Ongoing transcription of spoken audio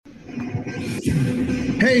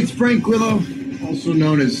Hey, it's Frank Grillo, also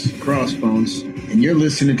known as Crossbones, and you're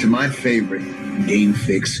listening to my favorite Game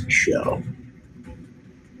Fix show.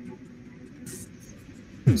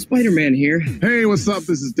 Spider-Man here. Hey, what's up?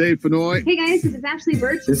 This is Dave Fenoy. Hey guys, this is Ashley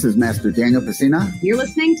Birch. This is Master Daniel Pacina. You're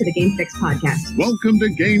listening to the Game Fix Podcast. Welcome to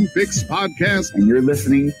Game Fix Podcast. And you're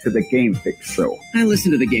listening to the Game Fix Show. I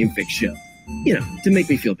listen to the Game Fix Show, to make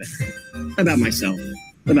me feel better. About myself,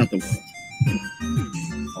 about the world.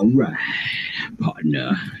 All right,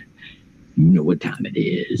 partner. You know what time it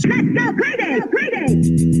is. Let's go, Payday!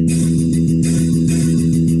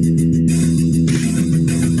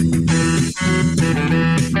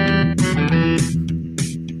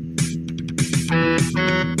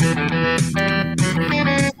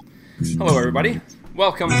 Hello, everybody.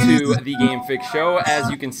 Welcome to the Game Fix Show. As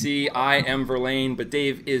you can see, I am Verlaine, but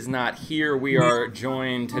Dave is not here. We are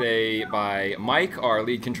joined today by Mike, our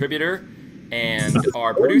lead contributor, and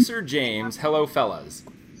our producer, James. Hello, fellas.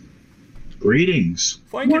 Greetings.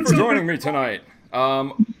 Thank you for joining me tonight.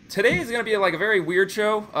 Today is going to be like a very weird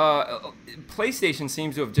show. PlayStation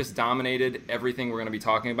seems to have just dominated everything we're going to be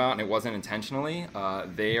talking about, and it wasn't intentionally.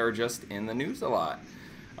 They are just in the news a lot.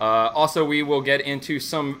 Also, we will get into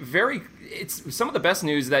some of the best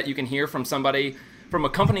news that you can hear from somebody from a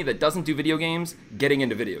company that doesn't do video games getting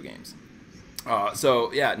into video games.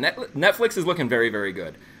 Netflix is looking very, very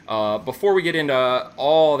good. Before we get into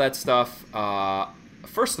all that stuff,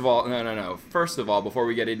 first of all, before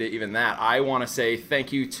we get into even that, I want to say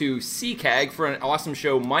thank you to CCAG for an awesome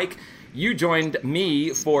show. Mike, you joined me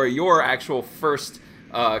for your actual first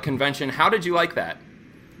convention. How did you like that?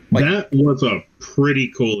 That was a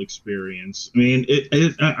pretty cool experience. I mean,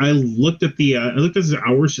 I looked at the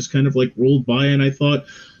hours just kind of like rolled by, and I thought,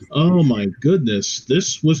 oh my goodness,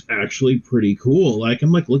 this was actually pretty cool. Like,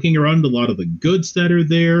 I'm like looking around a lot of the goods that are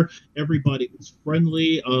there. Everybody was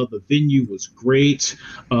friendly. The venue was great.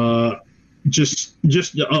 Just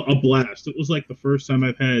a blast. It was like the first time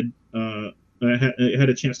I had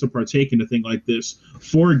a chance to partake in a thing like this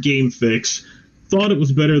for Game Fix. Thought it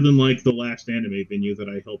was better than like the last anime venue that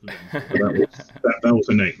I held in. That was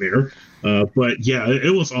a nightmare. But yeah,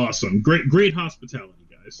 it was awesome. Great hospitality,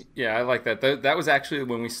 guys. Yeah, I like that. That was actually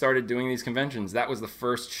when we started doing these conventions. That was the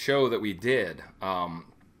first show that we did.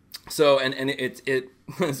 It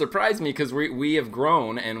surprised me because we have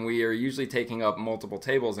grown and we are usually taking up multiple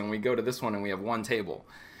tables, and we go to this one and we have one table.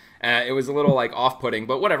 It was a little like off-putting,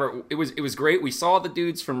 but whatever. It was great. We saw the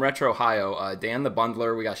dudes from Retro Ohio, Dan the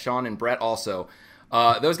Bundler. We got Sean and Brett also.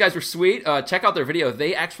 Those guys were sweet. Check out their video.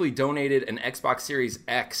 They actually donated an Xbox Series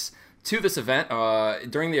X to this event.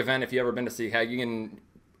 During the event, if you've ever been to CCAG, you can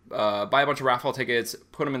buy a bunch of raffle tickets,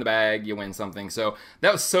 put them in the bag, you win something. So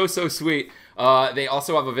that was so sweet. They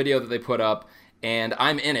also have a video that they put up, and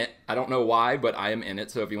I'm in it. I don't know why, but I am in it,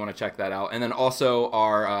 so if you want to check that out. And then also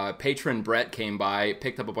our patron Brett came by,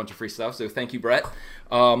 picked up a bunch of free stuff, so thank you, Brett.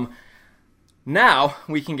 Now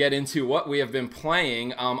we can get into what we have been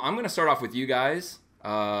playing. I'm going to start off with you guys.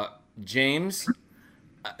 James,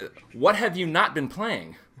 what have you not been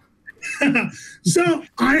playing? So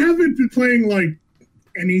I haven't been playing like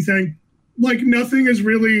anything. Like nothing has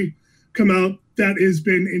really come out that has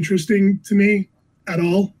been interesting to me at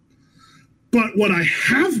all. But what I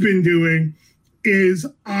have been doing is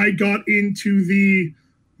I got into the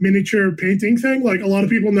miniature painting thing. Like a lot of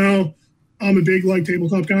people know, I'm a big like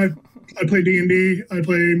tabletop guy. I play D&D, I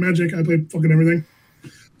play Magic, I play fucking everything.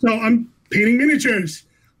 So I'm painting miniatures.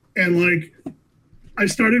 And like, I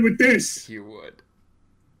started with this. You would.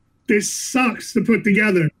 This sucks to put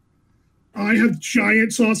together. I have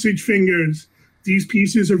giant sausage fingers. These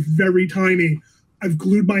pieces are very tiny. I've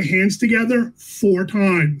glued my hands together 4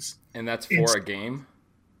 times. And that's for a game?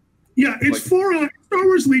 Yeah, it's for Star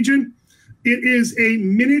Wars Legion. It is a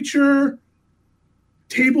miniature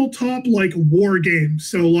tabletop like war game.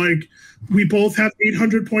 So like we both have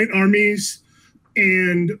 800-point armies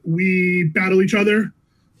and we battle each other.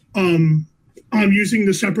 I'm using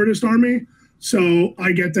the Separatist army, so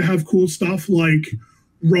I get to have cool stuff like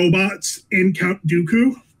robots and Count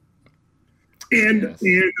Dooku and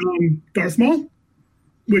Darth Maul,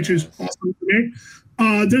 which is awesome for me.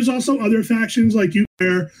 There's also other factions like you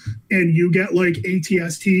there, and you get like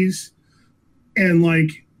ATSTs and like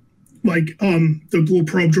the little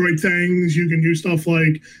probe droid things. You can do stuff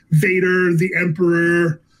like Vader, the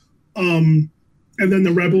Emperor, and then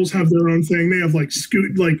the Rebels have their own thing. They have like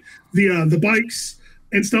the bikes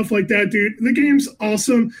and stuff like that, dude. The game's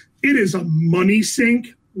awesome. It is a money sink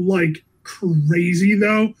like crazy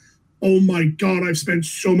though. Oh my god, I've spent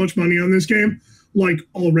so much money on this game like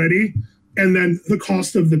already. And then the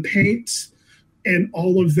cost of the paints and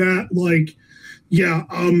all of that, like, yeah,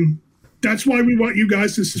 That's why we want you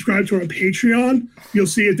guys to subscribe to our Patreon. You'll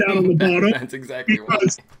see it down on the bottom. That's exactly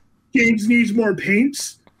because Games needs more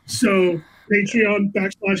paints. So Patreon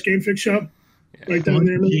 / Game Fix Show. Right down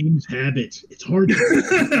there. James habits. It's hard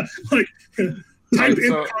to like type in the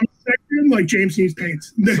comment section like James needs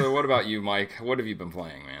paints. So what about you, Mike? What have you been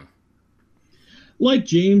playing, man? Like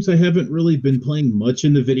James, I haven't really been playing much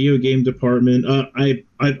in the video game department.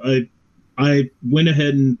 I went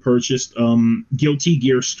ahead and purchased Guilty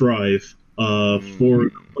Gear Strive for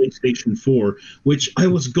PlayStation 4, which I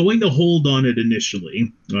was going to hold on it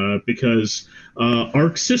initially because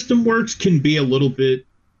Arc System Works can be a little bit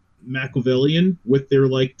Machiavellian with their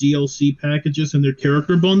like DLC packages and their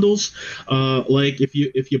character bundles. Like if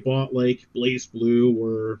you bought like Blaze Blue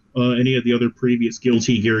or any of the other previous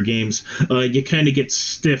Guilty Gear games, you kind of get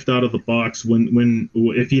stiffed out of the box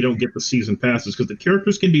if you don't get the season passes because the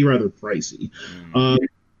characters can be rather pricey.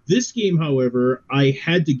 This game, however, I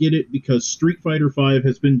had to get it because Street Fighter V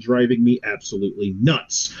has been driving me absolutely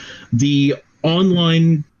nuts. The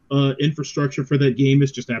online infrastructure for that game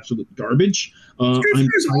is just absolute garbage. Street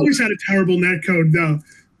always had a terrible netcode, though.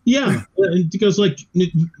 Yeah, because like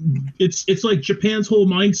it's like Japan's whole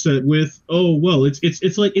mindset with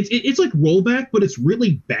it's like rollback, but it's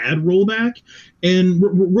really bad rollback, and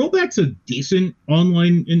rollback's a decent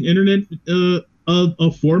online and internet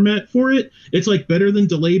a format for it. It's like better than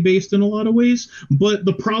delay based in a lot of ways, but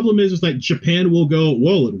the problem is that Japan will go,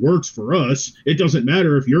 well, it works for us. It doesn't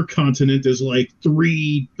matter if your continent is like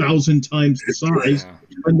 3,000 times the size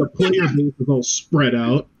and the player base is all spread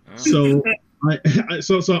out. So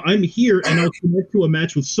so I'm here and I'll connect to a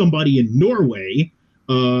match with somebody in Norway,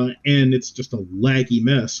 and it's just a laggy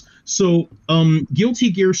mess. So Guilty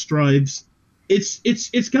Gear Strives,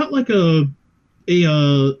 it's got like a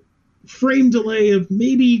frame delay of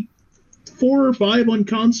maybe 4 or 5 on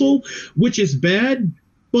console, which is bad,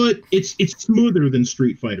 but it's smoother than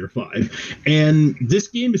Street Fighter V. And this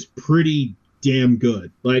game is pretty damn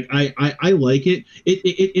good. Like I like it.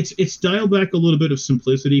 It's dialed back a little bit of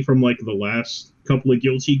simplicity from like the last couple of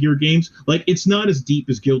Guilty Gear games. Like it's not as deep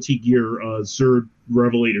as Guilty Gear Zerd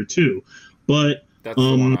Revelator 2, but that's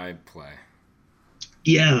the one I play.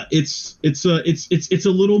 Yeah, it's a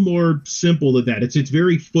little more simple than that. It's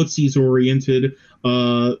very footsies oriented.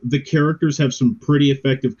 The characters have some pretty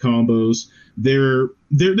effective combos. They're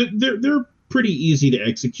pretty easy to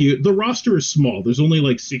execute. The roster is small. There's only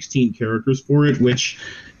like 16 characters for it, which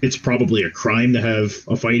it's probably a crime to have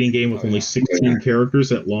a fighting game with only 16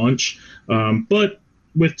 characters at launch. But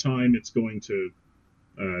with time, it's going to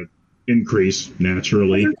increase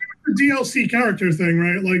naturally. The DLC character thing,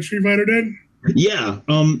 right? Like Street Fighter did. Yeah,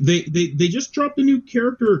 they just dropped a new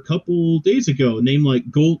character a couple days ago named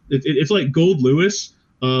like Gold. It's like Gold Lewis.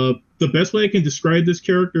 The best way I can describe this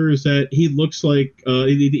character is that he looks like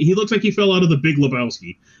he fell out of the Big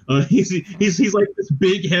Lebowski. He's like this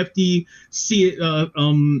big hefty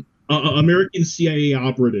American CIA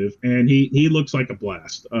operative, and he looks like a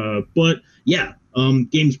blast. But yeah,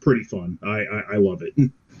 game's pretty fun. I love it.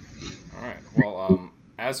 All right. Well,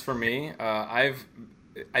 as for me, I've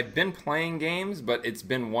been playing games, but it's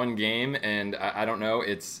been one game, and I don't know.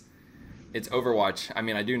 It's Overwatch. I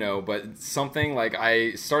mean, I do know, but something like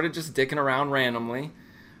I started just dicking around randomly,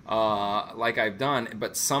 like I've done.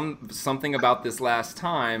 But something about this last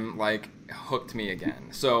time like hooked me again.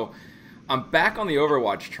 So I'm back on the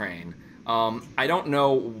Overwatch train. I don't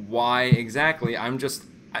know why exactly. I've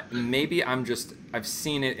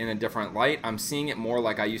seen it in a different light. I'm seeing it more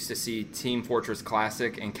like I used to see Team Fortress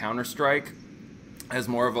Classic and Counter-Strike, as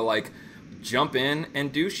more of a like jump in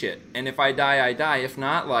and do shit, and if I die, I die. If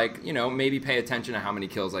not, like, you know, maybe pay attention to how many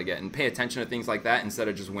kills I get and pay attention to things like that instead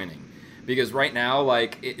of just winning. Because right now,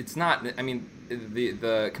 like, it's not, I mean,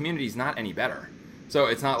 the community's not any better, so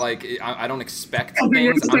it's not like I don't expect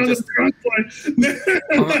things. I'm just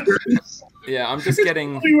yeah, I'm just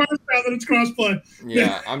getting that it's crossplay.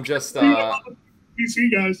 Yeah, I'm just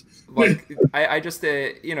PC guys. Like I just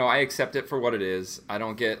you know, I accept it for what it is. I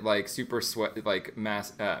don't get like super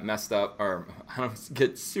messed up, or I don't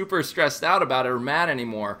get super stressed out about it or mad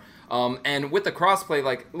anymore. And with the crossplay,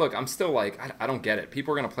 like, look, I'm still like, I don't get it.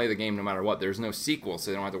 People are gonna play the game no matter what. There's no sequel,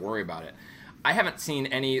 so they don't have to worry about it. I haven't seen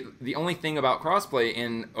any. The only thing about crossplay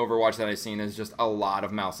in Overwatch that I've seen is just a lot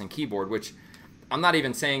of mouse and keyboard, which I'm not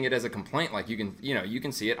even saying it as a complaint. Like, you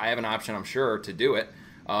can see it. I have an option, I'm sure, to do it.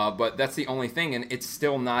 But that's the only thing, and it's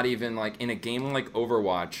still not even like in a game like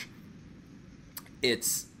Overwatch. It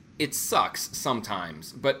sucks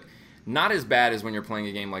sometimes, but Not as bad as when you're playing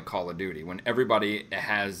a game like Call of Duty, when everybody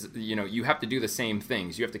has, you have to do the same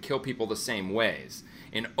things. You have to kill people the same ways.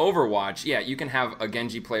 In Overwatch, yeah, you can have a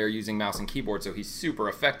Genji player using mouse and keyboard, so he's super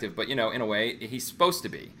effective, but, in a way, he's supposed to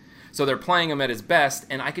be. So they're playing him at his best,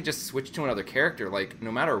 and I could just switch to another character, like,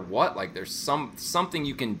 no matter what. Like, there's something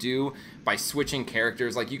you can do by switching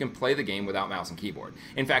characters. Like, you can play the game without mouse and keyboard.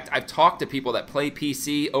 In fact, I've talked to people that play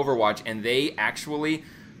PC Overwatch, and they actually,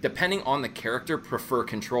 depending on the character, prefer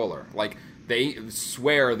controller. Like, they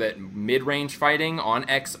swear that mid-range fighting on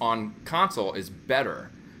console is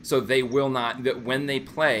better. So they will not, that when they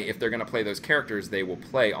play, if they're going to play those characters, they will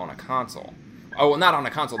play on a console. Oh, well, not on a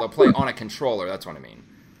console, they'll play on a controller, that's what I mean.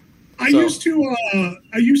 I used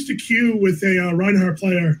to queue with a Reinhardt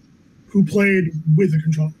player who played with a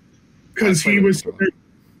controller. Because he was,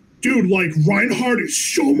 dude, like, Reinhardt is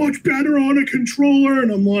so much better on a controller,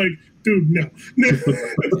 and I'm like, dude, no.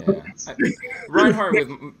 Reinhardt with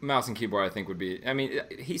mouse and keyboard, I think, would be. I mean,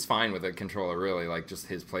 he's fine with a controller, really. Like, just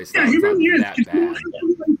his playstyle. Yeah, he really is. That bad.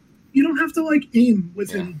 You don't have to like aim with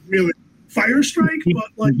him, really. Fire strike, but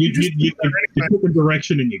like you pick a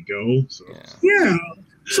direction and you go. So. Yeah.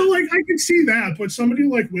 So like I could see that, but somebody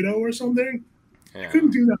like Widow or something, I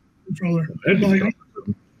couldn't do that with a controller.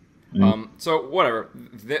 So whatever.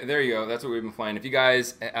 There you go. That's what we've been playing. If you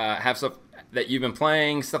guys have stuff that you've been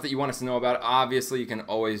playing, stuff that you want us to know about, obviously you can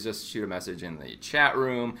always just shoot a message in the chat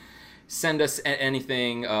room. Send us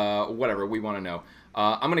anything, whatever we want to know.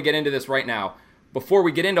 I'm going to get into this right now. Before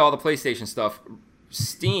we get into all the PlayStation stuff,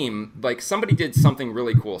 Steam, like, somebody did something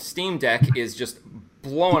really cool. Steam Deck is just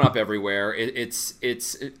blowing up everywhere. It's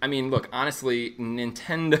I mean, look, honestly,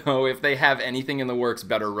 Nintendo, if they have anything in the works,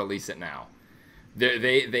 better release it now.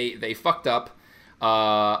 They fucked up.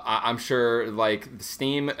 I'm sure, like,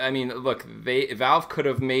 Steam, I mean, look, Valve could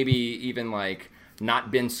have maybe even, like,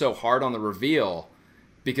 not been so hard on the reveal,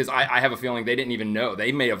 because I have a feeling they didn't even know.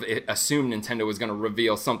 They may have assumed Nintendo was going to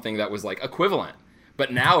reveal something that was, like, equivalent.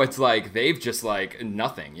 But now it's like they've just, like,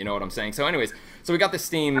 nothing. You know what I'm saying? So anyways, so we got the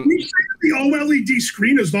Steam. Are you saying the OLED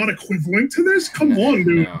screen is not equivalent to this? Come on,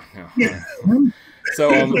 dude. No.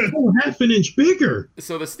 So half an inch bigger.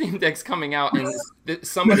 So the Steam Deck's coming out, and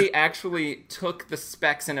somebody actually took the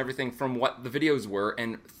specs and everything from what the videos were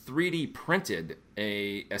and 3D printed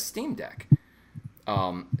a Steam Deck.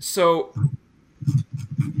 So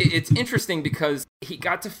it's interesting because he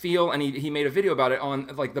got to feel, and he made a video about it on,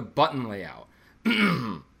 like, the button layout.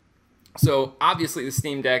 So obviously the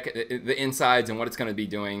Steam Deck, the insides and what it's going to be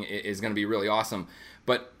doing is going to be really awesome.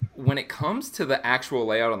 But when it comes to the actual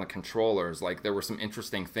layout on the controllers, like, there were some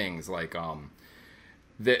interesting things. Like,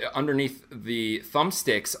 underneath the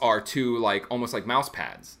thumbsticks are two, like, almost like mouse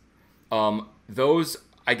pads. Those,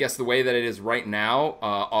 I guess the way that it is right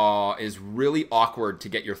now is really awkward to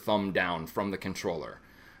get your thumb down from the controller.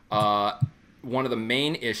 One of the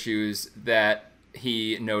main issues that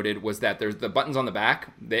he noted was that there's the buttons on the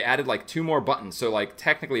back. They added, like, 2 more buttons. So, like,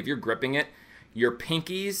 technically, if you're gripping it, your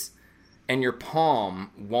pinkies and your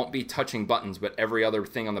palm won't be touching buttons, but every other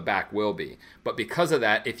thing on the back will be. But because of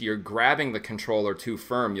that, if you're grabbing the controller too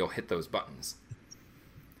firm, you'll hit those buttons.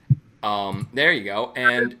 There you go.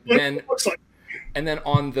 And then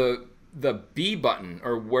on the B button,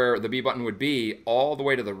 or where the B button would be, all the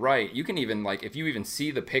way to the right, you can even, like, if you even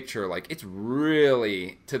see the picture, like, it's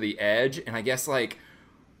really to the edge. And I guess, like,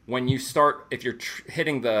 when you start, if you're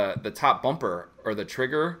hitting the top bumper or the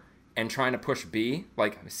trigger and trying to push B,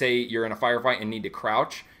 like, say you're in a firefight and need to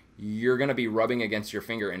crouch, you're going to be rubbing against your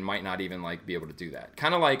finger and might not even, like, be able to do that.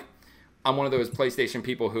 Kind of like, I'm one of those PlayStation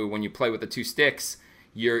people who, when you play with the 2 sticks,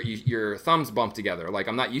 your thumbs bump together. Like,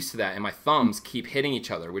 I'm not used to that, and my thumbs keep hitting each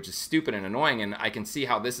other, which is stupid and annoying, and I can see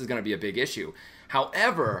how this is going to be a big issue.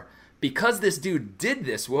 However, because this dude did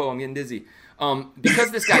this, whoa, I'm getting dizzy.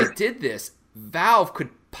 Because this guy did this, Valve could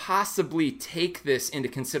possibly take this into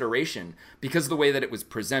consideration because of the way that it was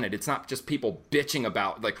presented. It's not just people bitching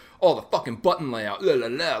about, like, oh, the fucking button layout, la la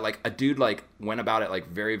la. Like, a dude, like, went about it, like,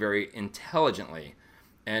 very, very intelligently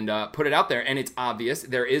and put it out there. And it's obvious.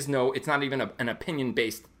 It's not even an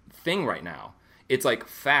opinion-based thing right now. It's, like,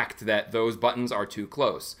 fact that those buttons are too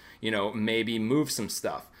close. You know, maybe move some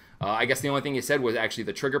stuff. I guess the only thing he said was actually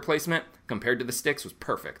the trigger placement compared to the sticks was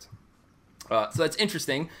perfect. So that's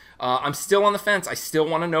interesting. I'm still on the fence. I still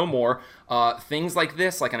want to know more. Things like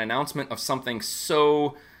this, like an announcement of something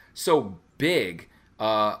so big,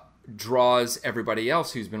 draws everybody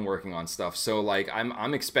else who's been working on stuff. So, like,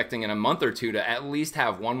 I'm expecting in a month or two to at least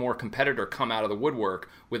have one more competitor come out of the woodwork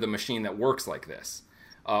with a machine that works like this,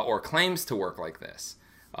 or claims to work like this.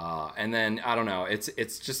 And then, I don't know.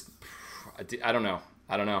 It's just, I don't know.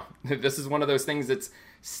 I don't know. This is one of those things that's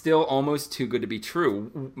still almost too good to be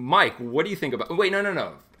true. Mike, what do you think about... Wait,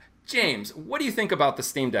 no. James, what do you think about the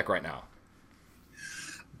Steam Deck right now?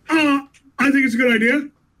 I think it's a good idea.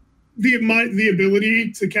 The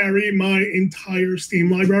ability to carry my entire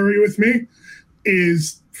Steam library with me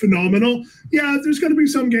is phenomenal. Yeah, there's going to be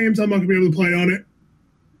some games I'm not going to be able to play on it.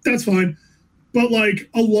 That's fine. But like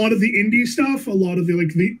a lot of the indie stuff, a lot of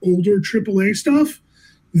the older AAA stuff,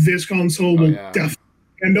 this console will definitely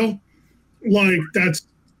handle. Like, that's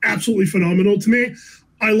absolutely phenomenal to me.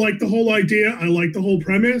 I like the whole idea. I like the whole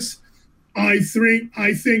premise. I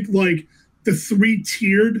think like the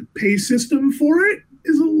 3-tiered pay system for it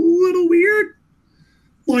is a little weird.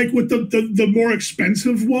 Like with the more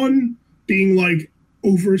expensive one being like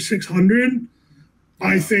over 600,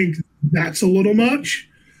 I think that's a little much.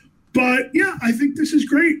 But yeah, I think this is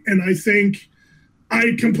great. And I think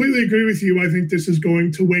I completely agree with you. I think this is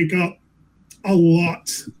going to wake up a lot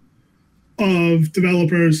of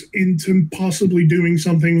developers into possibly doing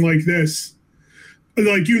something like this.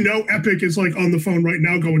 Like, Epic is like on the phone right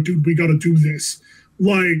now going, dude, we got to do this.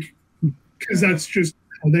 Like, because that's just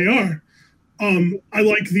how they are. I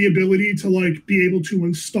like the ability to like be able to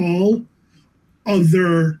install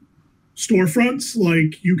other storefronts.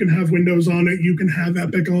 Like, you can have Windows on it, you can have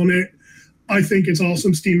Epic on it. I think it's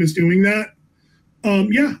awesome Steam is doing that.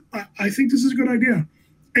 I think this is a good idea.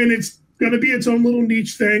 And it's going to be its own little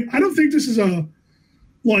niche thing. I don't think this is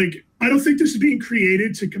being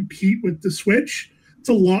created to compete with the Switch. It's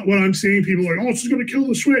a lot what I'm seeing. People are like, oh, it's just going to kill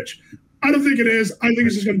the Switch. I don't think it is. I think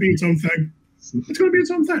it's just going to be its own thing. It's going to be its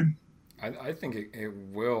own thing. I think it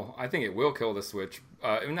will. I think it will kill the Switch.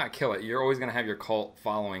 Not kill it. You're always going to have your cult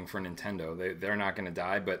following for Nintendo. They're not going to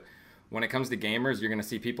die. But when it comes to gamers, you're going to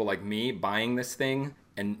see people like me buying this thing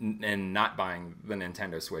and not buying the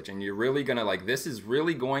Nintendo Switch. And you're really going to this is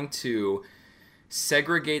really going to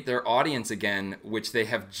segregate their audience again, which they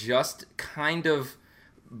have just kind of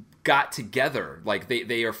got together. Like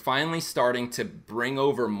they are finally starting to bring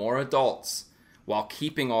over more adults while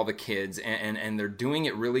keeping all the kids, and they're doing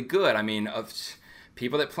it really good. I mean, of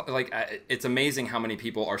people that it's amazing how many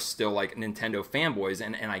people are still like Nintendo fanboys,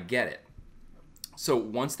 and I get it. So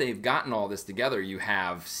once they've gotten all this together, you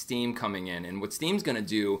have Steam coming in, and what Steam's going to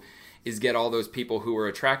do is get all those people who are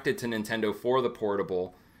attracted to Nintendo for the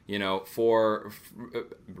portable, for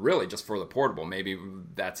really just for the portable. Maybe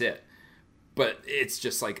that's it. But it's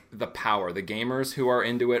just like the power, the gamers who are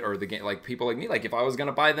into it, or people like me. Like, if I was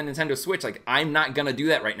gonna buy the Nintendo Switch, I'm not gonna do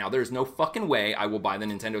that right now. There's no fucking way I will buy the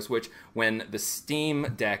Nintendo Switch when the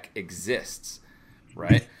Steam Deck exists,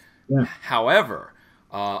 right? Yeah. However,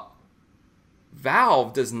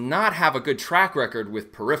 Valve does not have a good track record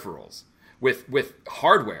with peripherals, with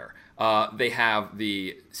hardware. They have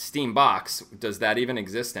the Steam Box. Does that even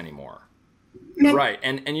exist anymore? No. Right,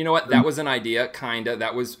 and you know what? That was an idea, kinda.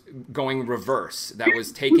 That was going reverse. That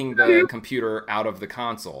was taking the computer out of the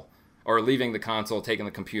console, or leaving the console, taking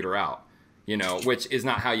the computer out. Which is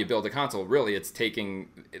not how you build a console. Really, it's taking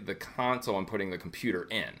the console and putting the computer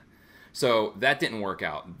in. So that didn't work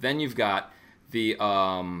out. Then you've got the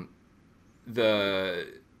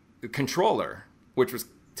controller, which was,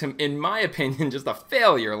 in my opinion, just a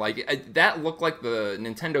failure. That looked like the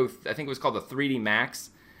Nintendo. I think it was called the 3D Max.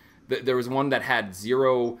 There was one that had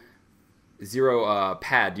zero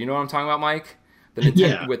pad. Do you know what I'm talking about, Mike? The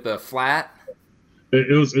Nintendo with the flat.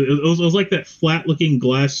 It was like that flat looking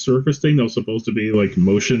glass surface thing that was supposed to be like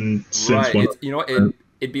motion sense. Right.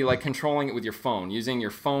 It'd be like controlling it with your phone, using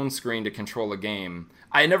your phone screen to control a game.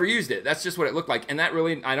 I never used it. That's just what it looked like, and that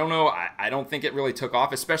really, I don't know. I don't think it really took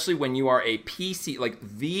off, especially when you are a PC, like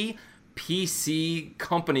the PC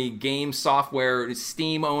company, game software,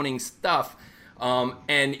 Steam owning stuff.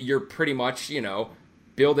 And you're pretty much,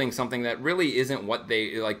 building something that really isn't what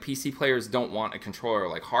they like. PC players don't want a controller.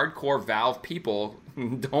 Like, hardcore Valve people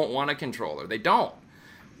don't want a controller. They don't.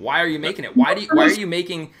 Why are you making it? Why are you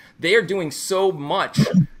making? They are doing so much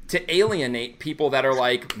to alienate people that are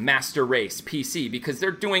like Master Race PC, because they're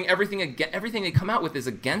doing everything they come out with is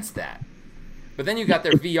against that. But then you got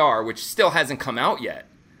their VR, which still hasn't come out yet,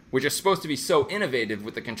 which is supposed to be so innovative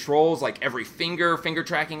with the controls, like every finger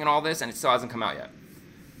tracking and all this, and it still hasn't come out yet.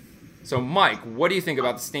 So, Mike, what do you think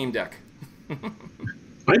about the Steam Deck?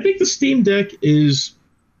 I think the Steam Deck is...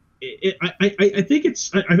 I think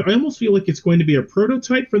it's... I almost feel like it's going to be a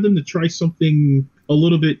prototype for them to try something a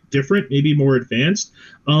little bit different, maybe more advanced.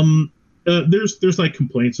 There's like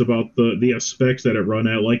complaints about the specs that it run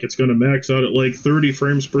at, like it's going to max out at like 30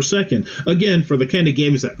 frames per second. Again, for the kind of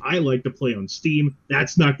games that I like to play on Steam,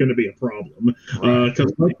 that's not going to be a problem.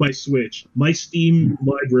 Because like my Switch, my Steam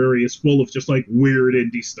library is full of just like weird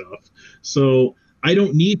indie stuff. So I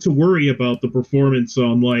don't need to worry about the performance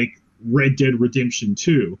on like Red Dead Redemption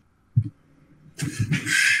 2.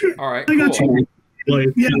 All right, I got cool. you. Like,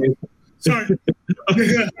 Yeah. Sorry.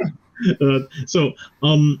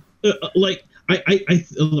 Like I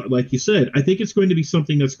like you said, I think it's going to be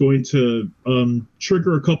something that's going to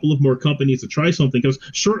trigger a couple of more companies to try something, because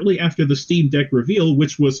shortly after the Steam Deck reveal,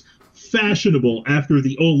 which was fashionable after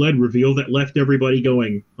the OLED reveal that left everybody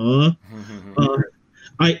going, huh?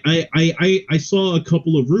 I saw a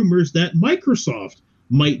couple of rumors that Microsoft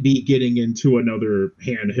might be getting into another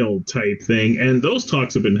handheld type thing, and those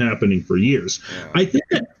talks have been happening for years.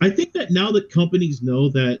 Yeah. I think that now that companies know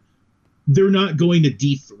that they're not going to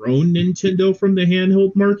dethrone Nintendo from the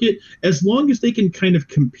handheld market, as long as they can kind of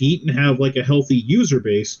compete and have like a healthy user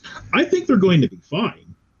base, I think they're going to be fine.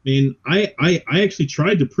 I mean, I actually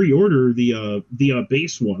tried to pre-order the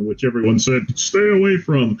base one, which everyone said stay away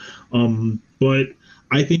from. But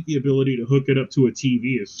I think the ability to hook it up to a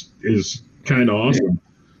TV is kind of awesome.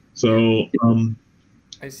 So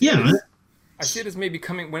I see it as maybe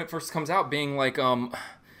coming when it first comes out, being like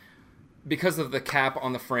because of the cap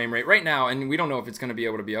on the frame rate right now, and we don't know if it's going to be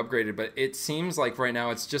able to be upgraded, but it seems like right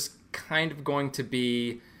now it's just kind of going to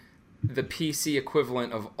be the PC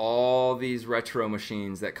equivalent of all these retro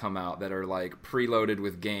machines that come out that are like preloaded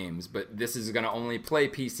with games, but this is going to only play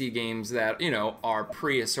PC games that, you know, are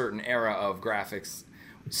pre a certain era of graphics.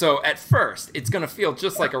 So at first, it's going to feel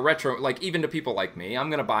just like a retro, like even to people like me,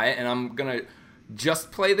 I'm going to buy it and I'm going to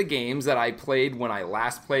just play the games that I played when I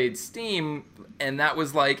last played Steam, and that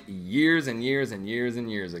was like years and years and years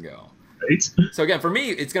and years ago. Right. So again, for me,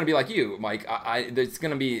 it's going to be like you, Mike. It's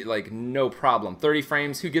going to be like no problem. 30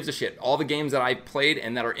 frames, who gives a shit? All the games that I played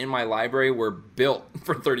and that are in my library were built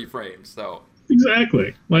for 30 frames. So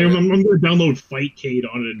exactly. Like I'm going to download Fightcade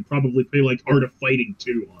on it and probably play like Art of Fighting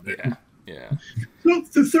 2 on it. Yeah. So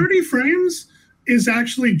the 30 frames is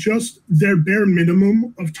actually just their bare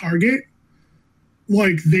minimum of target.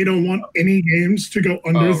 Like, they don't want any games to go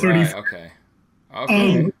under 30 right. frames.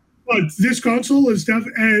 Okay. But this console is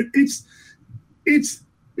definitely it's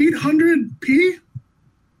 800p.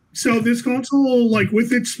 So this console, like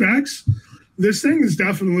with its specs, this thing is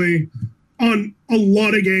definitely on a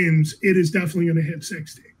lot of games. It is definitely going to hit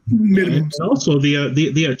 60 minimum. And also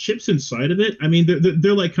the chips inside of it. I mean,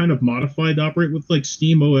 they're like kind of modified to operate with like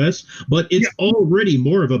Steam OS, but it's already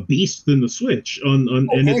more of a beast than the Switch and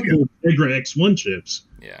its Tegra X1 chips.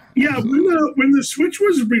 Yeah. When the Switch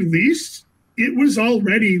was released, it was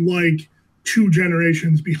already like 2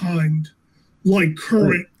 generations behind like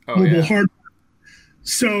current mobile hardware.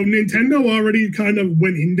 So Nintendo already kind of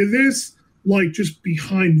went into this like just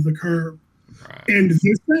behind the curve. Right. And this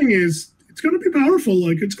thing it's going to be powerful.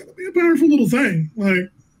 Like, it's going to be a powerful little thing.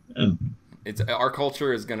 Like, it's our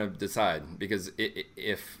culture is going to decide, because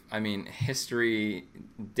history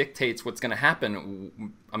dictates what's going to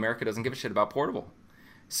happen. America doesn't give a shit about portable.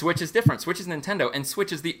 Switch is different. Switch is Nintendo, and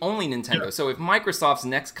Switch is the only Nintendo. Yeah. So if Microsoft's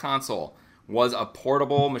next console was a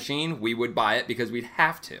portable machine, we would buy it because we'd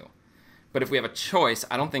have to. But if we have a choice,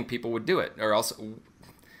 I don't think people would do it, or else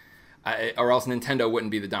Nintendo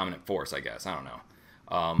wouldn't be the dominant force, I guess. I don't know.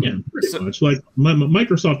 Pretty much. Like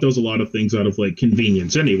Microsoft does a lot of things out of like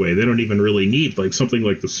convenience anyway. They don't even really need like something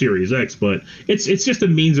like the Series X, but it's just a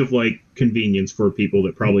means of like convenience for people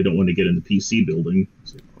that probably don't want to get into PC building.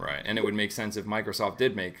 Right, and it would make sense if Microsoft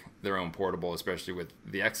did make their own portable, especially with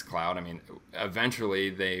the xCloud. I mean, eventually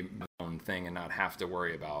they do their own thing and not have to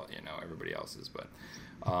worry about everybody else's. But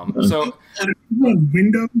so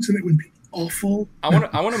Windows, and it would be awful. I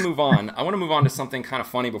want to move on. I want to move on to something kind of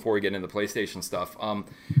funny before we get into the PlayStation stuff.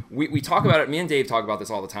 We talk about it. Me and Dave talk about this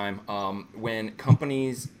all the time. When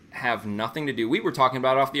companies have nothing to do, we were talking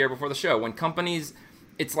about it off the air before the show. When companies,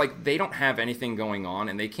 it's like they don't have anything going on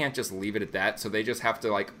and they can't just leave it at that. So they just have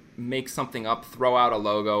to like make something up, throw out a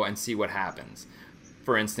logo, and see what happens.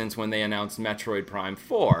 For instance, when they announced Metroid Prime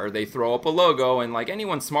 4, they throw up a logo, and like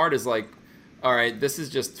anyone smart is like, all right, this is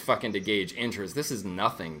just fucking to gauge interest. This is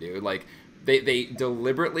nothing, dude. Like, they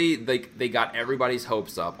deliberately, they got everybody's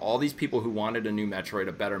hopes up. All these people who wanted a new Metroid,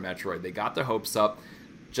 a better Metroid, they got their hopes up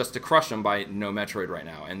just to crush them by no Metroid right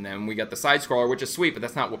now. And then we got the side-scroller, which is sweet, but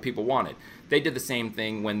that's not what people wanted. They did the same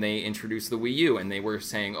thing when they introduced the Wii U, and they were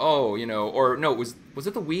saying, was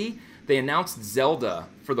it the Wii? They announced Zelda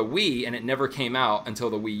for the Wii, and it never came out until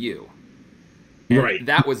the Wii U. And right.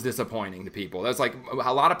 That was disappointing to people. That's like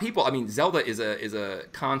a lot of people. I mean, Zelda is a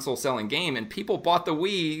console selling game, and people bought the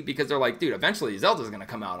Wii because they're like, dude, eventually Zelda's going to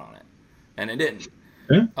come out on it, and it didn't.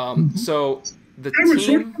 Yeah. So the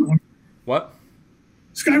team. What?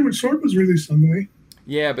 Skyward Sword was released on the Wii.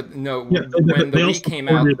 Yeah, but no. Yeah, when the Wii came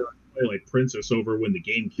out, Twilight Princess over when the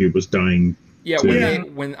GameCube was dying Yeah, Yeah.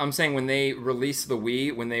 when they released the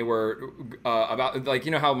Wii, when they were about, like,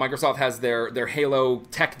 you know how Microsoft has their Halo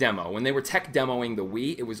tech demo. When they were tech demoing the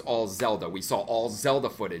Wii, it was all Zelda. We saw all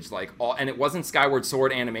Zelda footage, and it wasn't Skyward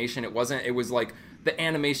Sword animation. It was like the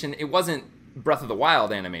animation. It wasn't Breath of the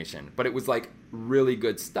Wild animation, but it was like really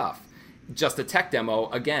good stuff. Just a tech demo.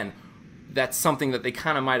 Again, that's something that they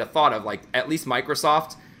kind of might have thought of. Like, at least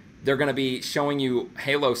Microsoft, they're going to be showing you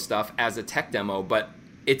Halo stuff as a tech demo, but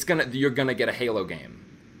you're gonna get a Halo game,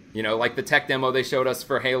 you know, like the tech demo they showed us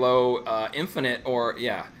for Halo Infinite,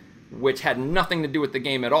 which had nothing to do with the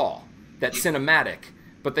game at all. That cinematic,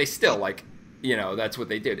 but they still, like, you know, that's what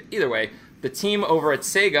they did. Either way, the team over at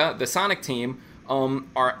Sega, the Sonic team,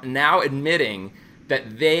 are now admitting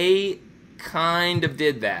that they kind of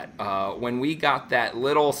did that when we got that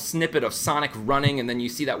little snippet of Sonic running, and then you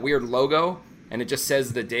see that weird logo. And it just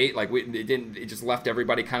says the date, like it just left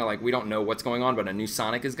everybody kind of like, we don't know what's going on, but a new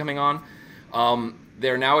Sonic is coming on.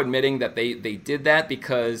 They're now admitting that they did that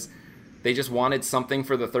because they just wanted something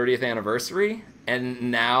for the 30th anniversary,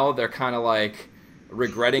 and now they're kind of like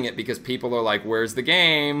regretting it because people are like, where's the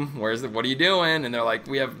game? What are you doing? And they're like,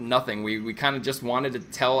 we have nothing. We kind of just wanted to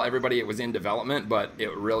tell everybody it was in development, but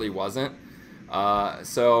it really wasn't.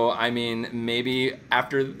 So, I mean, maybe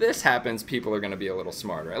after this happens, people are going to be a little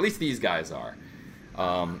smarter. At least these guys are.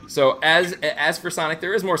 So as for Sonic,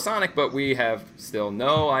 there is more Sonic, but we have still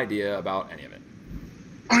no idea about any of it.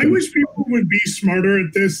 I wish people would be smarter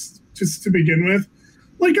at this just to begin with.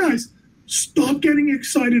 Like, guys, stop getting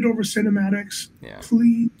excited over cinematics. Yeah.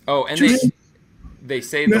 Please. Oh, and they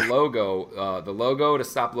say the logo, to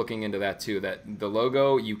stop looking into that too, that the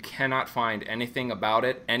logo, you cannot find anything about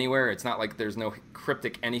it anywhere. It's not like there's no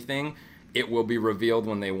cryptic anything. It will be revealed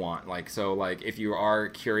when they want. Like, so, like, if you are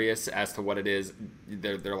curious as to what it is,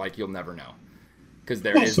 they're like, you'll never know. Because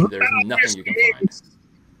there's nothing you can find.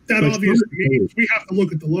 That obviously means we have to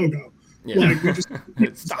look at the logo. Yeah. Like, we just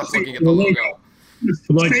stop looking at the logo.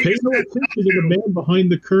 Like, pay no attention to the man behind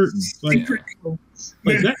the curtain. Like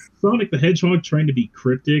that Sonic the Hedgehog trying to be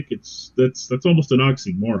cryptic. That's almost an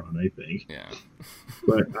oxymoron, I think. Yeah.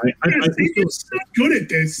 But I feel so good at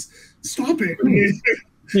this. Stop it.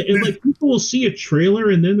 And like, people will see a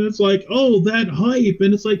trailer and then it's like, oh, that hype,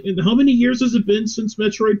 and it's like, and how many years has it been since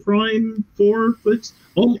Metroid Prime 4? It's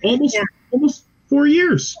almost 4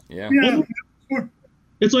 years. Yeah.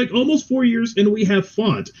 It's like almost 4 years, and we have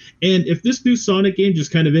font. And if this new Sonic game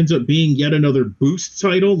just kind of ends up being yet another boost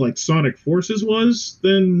title like Sonic Forces was,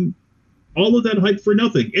 then all of that hype for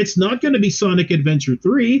nothing. It's not going to be Sonic Adventure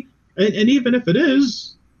 3, and even if it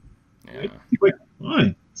is, like,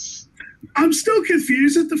 why? I'm still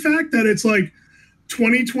confused at the fact that it's like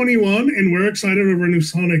 2021 and we're excited over a new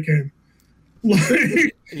Sonic game. Like,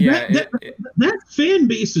 that fan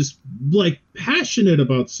base is like passionate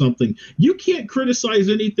about something. You can't criticize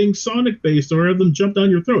anything Sonic based or have them jump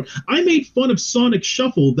down your throat. I made fun of Sonic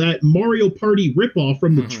Shuffle, that Mario Party ripoff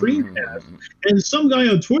from the Dreamcast, and some guy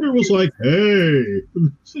on Twitter was like, "Hey,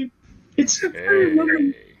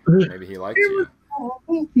 maybe he likes you."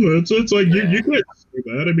 It's like you can't say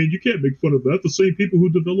that. I mean, you can't make fun of that. The same people who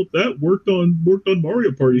developed that worked on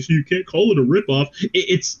Mario Party, so you can't call it a ripoff.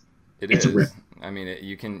 It's a rip. I mean,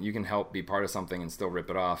 you can help be part of something and still rip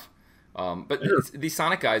it off. But these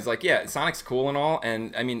Sonic guys, like, yeah, Sonic's cool and all,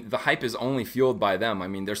 and I mean, the hype is only fueled by them. I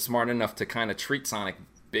mean, they're smart enough to kind of treat Sonic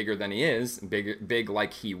bigger than he is, big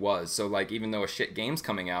like he was. So, like, even though a shit game's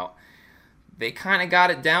coming out, they kind of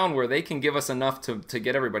got it down where they can give us enough to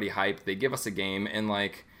get everybody hyped. They give us a game, and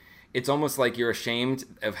like, it's almost like you're ashamed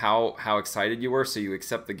of how excited you were, so you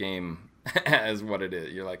accept the game as what it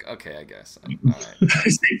is. You're like, okay, I guess. All right.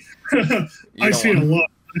 I see a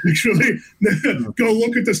lot, actually. Go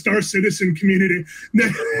look at the Star Citizen community.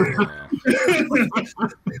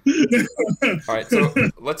 All right, so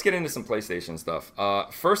let's get into some PlayStation stuff.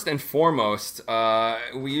 First and foremost,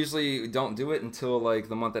 we usually don't do it until like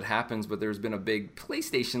the month it happens, but there's been a big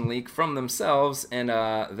PlayStation leak from themselves, and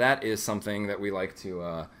that is something that we like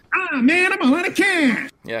to... man, I'm 100 can.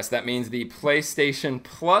 Yes, that means the PlayStation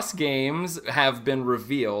Plus games have been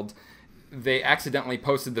revealed. They accidentally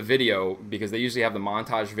posted the video because they usually have the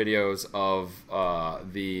montage videos of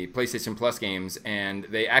the PlayStation Plus games, and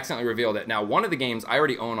they accidentally revealed it. Now, one of the games I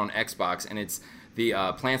already own on Xbox, and it's the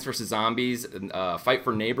Plants vs. Zombies Fight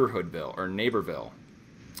for Neighborville.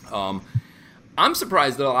 I'm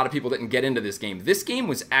surprised that a lot of people didn't get into this game. This game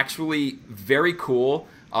was actually very cool.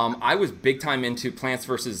 I was big time into Plants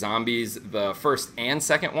vs. Zombies, the first and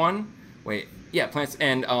second one. Plants,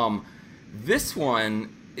 and this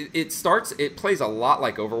one, it plays a lot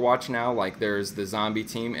like Overwatch now. Like, there's the zombie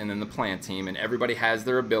team and then the plant team, and everybody has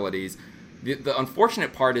their abilities. The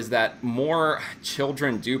unfortunate part is that more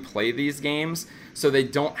children do play these games, so they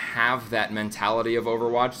don't have that mentality of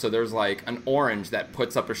Overwatch. So there's like an orange that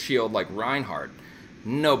puts up a shield like Reinhardt.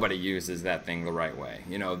 Nobody uses that thing the right way.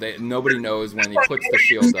 You know, nobody knows when he puts the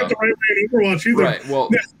shield up. Right. Well,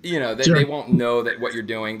 you know, they won't know that what you're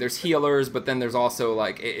doing. There's healers, but then there's also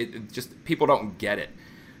like it just people don't get it.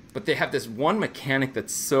 But they have this one mechanic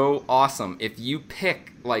that's so awesome. If you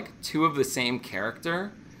pick like two of the same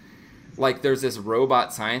character, like there's this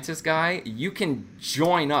robot scientist guy, you can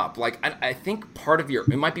join up. Like I think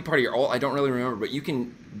it might be part of your ult. I don't really remember, but you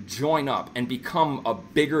can join up and become a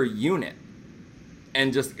bigger unit.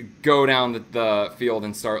 And just go down the field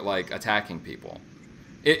and start like attacking people.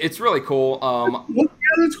 It's really cool. Yeah,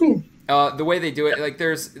 that's cool. The way they do it, like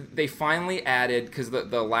they finally added, because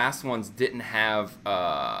the last ones didn't have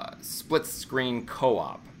split screen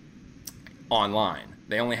co-op online.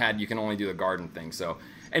 They only had, you can only do the garden thing. So,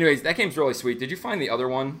 anyways, that game's really sweet. Did you find the other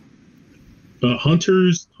one?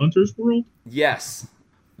 Hunter's World. Yes,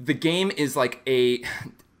 the game is like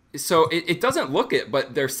so it doesn't look it,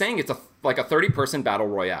 but they're saying it's like a 30-person battle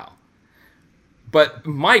royale. But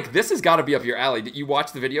Mike, this has got to be up your alley. Did you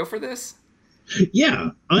watch the video for this? Yeah,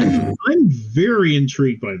 I'm very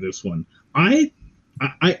intrigued by this one. I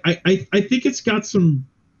think it's got some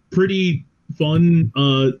pretty fun,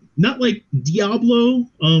 not like Diablo.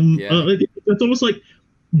 It's almost like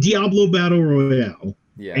Diablo Battle Royale.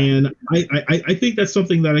 Yeah. And I think that's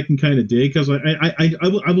something that I can kind of dig, because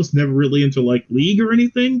I was never really into like League or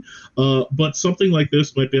anything, but something like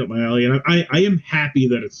this might be up my alley, and I am happy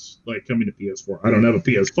that it's like coming to PS4. I don't have a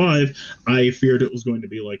PS5. I feared it was going to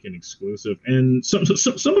be like an exclusive, and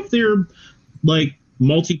some of their like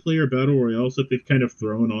multiplayer battle royales that they've kind of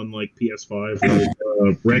thrown on like PS5,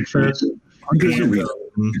 like Wreckfest.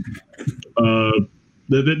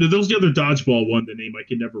 There was the other dodgeball one, the name I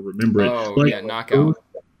can never remember. Oh, like, yeah, Knockout.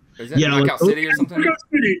 Is that Knockout City or something? Knockout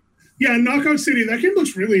City. Yeah, Knockout City. That game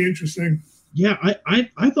looks really interesting. Yeah,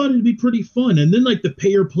 I thought it'd be pretty fun. And then, like, the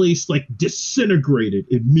payer place, like, disintegrated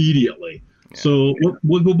immediately. Yeah. So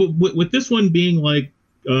with this one being, like,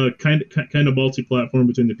 kind of multi-platform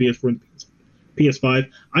between the PS4 and the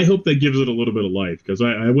PS5, I hope that gives it a little bit of life, because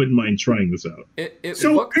I wouldn't mind trying this out.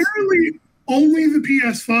 Apparently, only the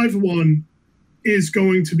PS5 one is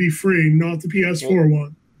going to be free, not the PS4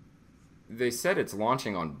 one. They said it's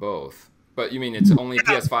launching on both, but you mean it's only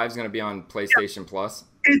PS5 is going to be on PlayStation Plus?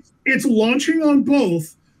 It's launching on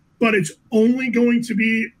both, but it's only going to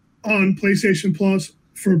be on PlayStation Plus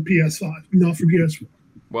for PS5, not for PS4.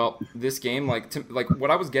 Well, this game, like what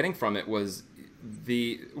I was getting from it was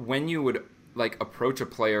when you would like approach a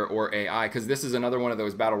player or AI, because this is another one of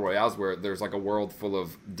those battle royales where there's like a world full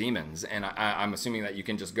of demons, and I'm assuming that you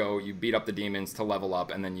can just go, you beat up the demons to level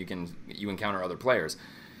up, and then you encounter other players.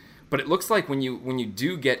 But it looks like when you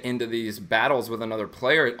do get into these battles with another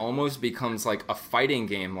player, it almost becomes like a fighting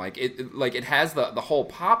game. Like it has the whole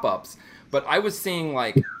pop-ups, but I was seeing,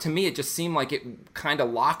 like, to me it just seemed like it kind of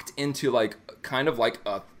locked into like kind of like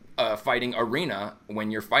a fighting arena when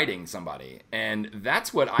you're fighting somebody, and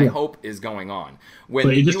that's what I hope is going on. When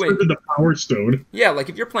you just turned the Power Stone. Yeah, like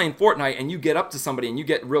if you're playing Fortnite and you get up to somebody and you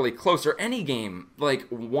get really close, or any game, like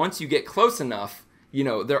once you get close enough, you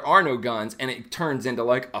know, there are no guns, and it turns into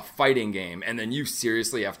like a fighting game, and then you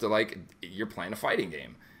seriously have to, like, you're playing a fighting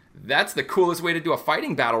game. That's the coolest way to do a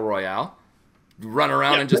fighting battle royale. Run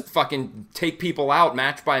around and just fucking take people out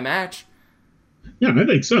match by match. Yeah, I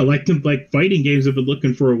think so. Like fighting games have been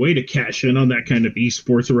looking for a way to cash in on that kind of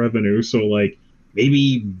esports revenue. So like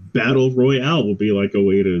maybe Battle Royale will be like a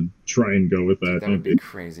way to try and go with that. That would be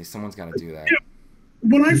crazy. Someone's got to do that. Yeah.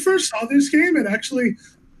 When I first saw this game,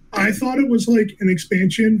 I thought it was like an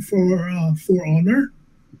expansion for Honor,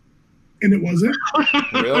 and it wasn't.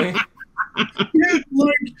 Really? Yeah,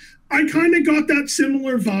 like I kind of got that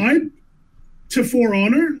similar vibe to For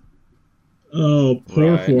Honor. Oh,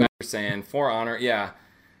 poor right. You're saying For Honor, yeah,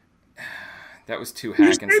 that was too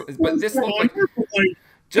hack and but this looked like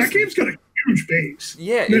that game's got a huge base.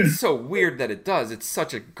 Yeah, it's so weird that it does. It's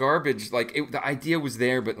such a garbage. Like the idea was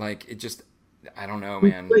there, but like it just, I don't know,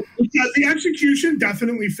 man. Yeah, the execution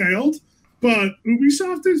definitely failed, but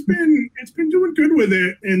Ubisoft has been doing good with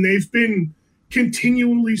it, and they've been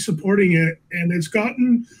continually supporting it, and it's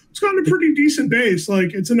gotten a pretty decent base.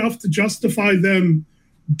 Like it's enough to justify them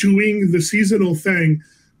doing the seasonal thing,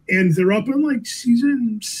 and they're up in like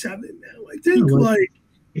season 7 now, I think.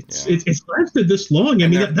 It's lasted this long. I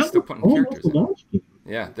mean, that was almost a launch game.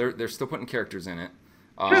 Yeah, they're still putting characters in it.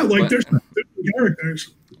 There's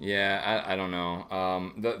characters. Yeah, I don't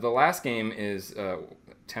know. The last game is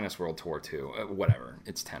Tennis World Tour 2. Whatever,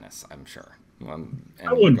 it's tennis, I'm sure.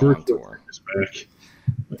 I want virtual tennis back.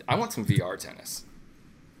 I want some VR tennis.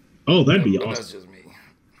 Oh, that'd be But awesome. that's just me.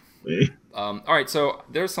 Hey. All right, so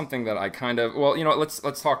there's something that I kind of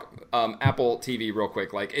let's talk Apple TV real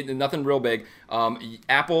quick. Nothing real big.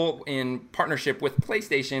 Apple, in partnership with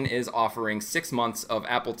PlayStation, is offering 6 months of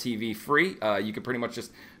Apple TV free. You can pretty much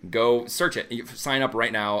just go search it, you sign up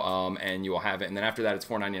right now, and you will have it. And then after that, it's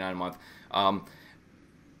 $4.99 a month.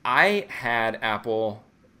 I had Apple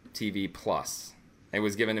TV Plus. It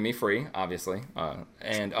was given to me free, obviously,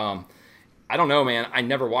 and I don't know, man. I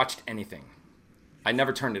never watched anything. I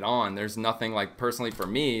never turned it on. There's nothing, like, personally for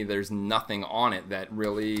me, there's nothing on it that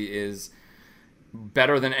really is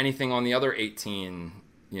better than anything on the other 18,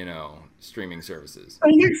 streaming services. The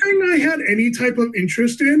only thing I had any type of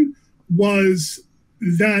interest in was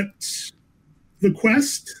that the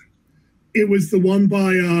Quest. It was the one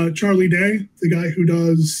by Charlie Day, the guy who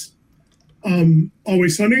does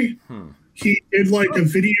Always Sunny. He did like a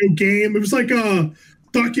video game. It was like a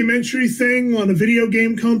documentary thing on a video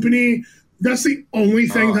game company. That's the only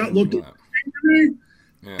thing that looked interesting to me.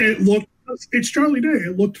 Yeah. It's Charlie Day.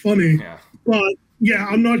 It looked funny. Yeah. But yeah,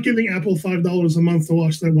 I'm not giving Apple $5 a month to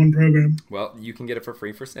watch that one program. Well, you can get it for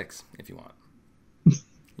free for $6 if you want.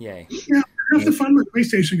 Yay. Yeah, I have to find my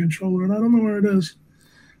PlayStation controller, and I don't know where it is.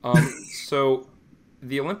 So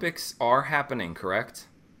the Olympics are happening, correct?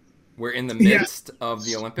 We're in the midst of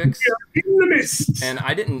the Olympics. Yeah, in the midst. And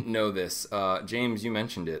I didn't know this. James, you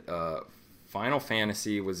mentioned it. Final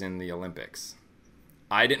Fantasy was in the Olympics.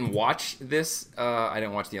 I didn't watch this. I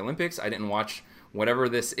didn't watch the Olympics. I didn't watch whatever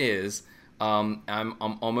this is. I'm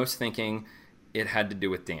almost thinking it had to do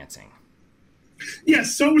with dancing.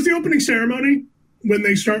 Yes, so it was the opening ceremony when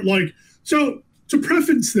they start so to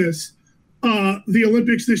preface this, the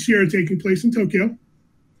Olympics this year are taking place in Tokyo.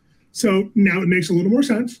 So now it makes a little more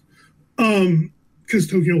sense. Because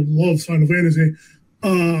Tokyo loves Final Fantasy.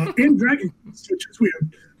 And Dragon Quest, which is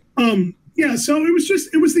weird. Yeah, so it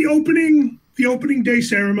was the opening day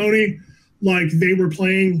ceremony. Like, they were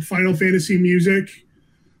playing Final Fantasy music,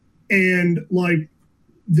 and like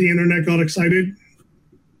the internet got excited.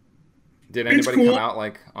 Did anybody come out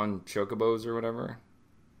like on chocobos or whatever?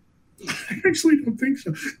 I actually don't think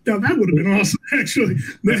so. Now that would have been awesome, actually.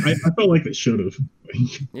 I felt like they should have.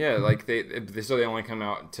 Yeah, like they only come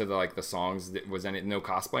out to the songs. Was no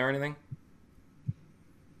cosplay or anything?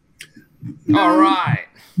 No. All right.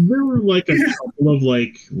 There were like a couple of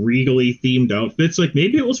like regally themed outfits. Like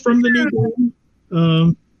maybe it was from the new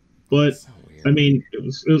game. But So weird. I mean,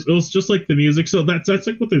 it was just like the music. So that's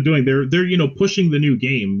like what they're doing. They're pushing the new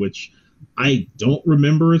game, which I don't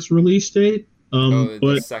remember its release date.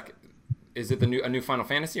 But is it a new Final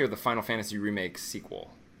Fantasy or the Final Fantasy remake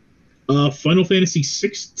sequel? Final Fantasy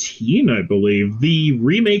 16, I believe. The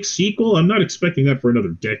remake sequel, I'm not expecting that for another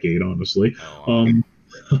decade, honestly. Oh,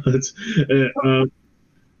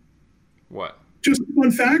 what? Just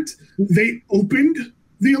one fact, they opened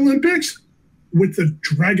the Olympics with the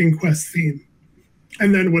Dragon Quest theme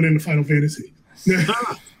and then went into Final Fantasy.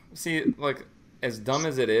 See, like, as dumb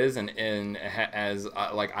as it is, and as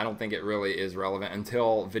I don't think it really is relevant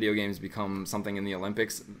until video games become something in the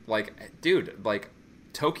Olympics. Like, dude, like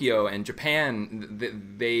Tokyo and Japan,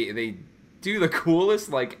 they do the coolest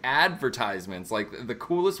like advertisements, like the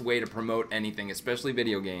coolest way to promote anything, especially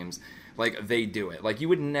video games. Like, they do it. Like, you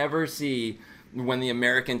would never see when the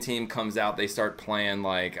American team comes out, they start playing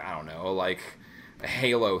like, I don't know, like a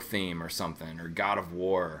Halo theme or something, or God of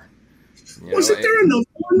War. Wasn't there another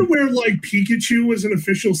one where like Pikachu was an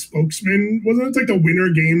official spokesman? Wasn't it like the Winter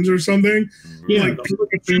Games or something? Yeah, like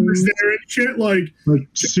Pikachu was there and shit. Like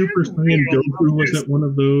Super Saiyan Goku was at one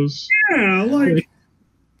of those. Yeah, like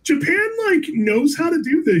Japan like knows how to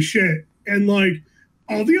do this shit, and like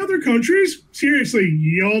all the other countries, seriously,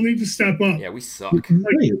 y'all need to step up. Yeah, we suck. Like,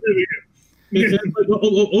 really do. And,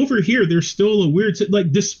 over here, there's still a weird,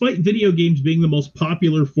 like, despite video games being the most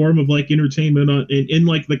popular form of like entertainment in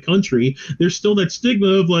like the country, there's still that stigma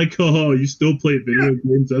of like, oh, you still play video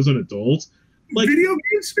games as an adult. Like, video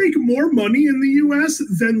games make more money in the U.S.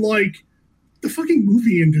 than like the fucking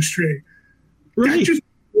movie industry. right? That just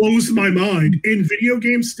blows my mind. And video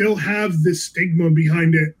games still have this stigma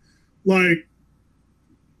behind it. Like,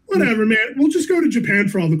 whatever, man. We'll just go to Japan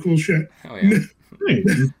for all the cool shit. Oh yeah. Right.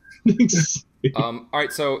 All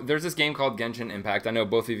right, so there's this game called Genshin Impact. I know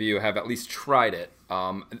both of you have at least tried it.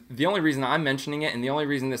 The only reason I'm mentioning it, and the only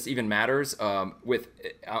reason this even matters, I'm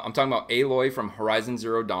talking about Aloy from Horizon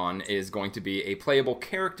Zero Dawn is going to be a playable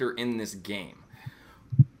character in this game.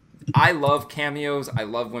 I love cameos. I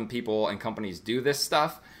love when people and companies do this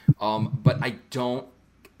stuff, but I don't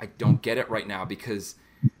get it right now, because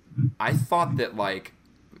I thought that like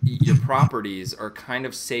your properties are kind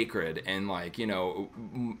of sacred, and like, you know,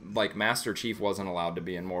 like Master Chief wasn't allowed to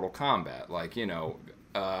be in Mortal Kombat, like, you know,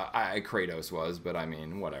 Kratos was, but I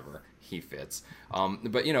mean, whatever, he fits.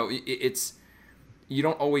 But you know, it's, you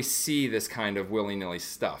don't always see this kind of willy-nilly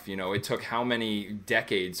stuff. You know, it took how many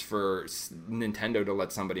decades for Nintendo to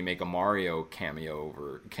let somebody make a Mario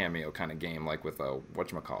cameo kind of game, like with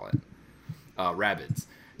whatchamacallit, Rabbids.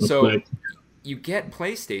 So you get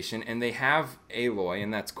PlayStation and they have Aloy,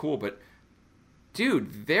 and that's cool, but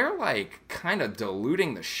dude, they're like kind of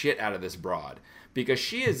diluting the shit out of this broad, because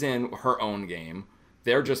she is in her own game.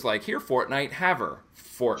 They're just like, here, Fortnite, have her.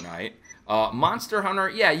 Fortnite. Monster Hunter,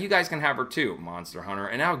 yeah, you guys can have her too, Monster Hunter.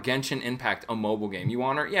 And now Genshin Impact, a mobile game. You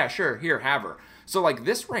want her? Yeah, sure, here, have her. So, like,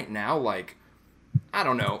 this right now, like, I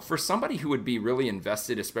don't know, for somebody who would be really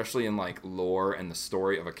invested, especially in, like, lore and the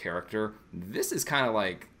story of a character, this is kind of,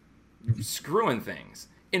 like, screwing things,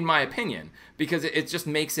 in my opinion. Because it just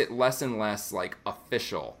makes it less and less, like,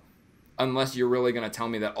 official. Unless you're really going to tell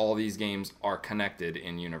me that all these games are connected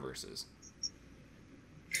in universes.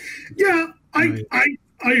 Yeah, I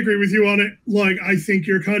agree with you on it. Like, I think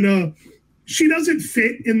you're kind of, she doesn't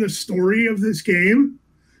fit in the story of this game.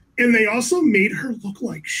 And they also made her look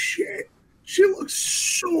like shit. She looks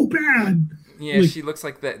so bad. Yeah, like, she looks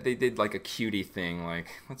like that. They did like a cutie thing. Like,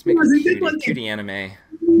 let's make a cutie anime.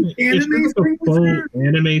 It's like a faux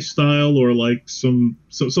anime style, or like some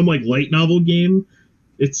like light novel game.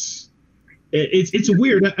 It's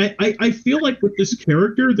weird. I feel like with this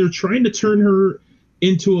character, they're trying to turn her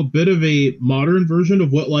into a bit of a modern version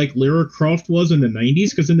of what like Lara Croft was in the 90s,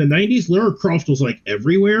 because in the 90s Lara Croft was like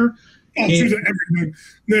everywhere. Oh, she was everywhere.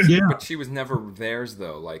 Yeah, but she was never theirs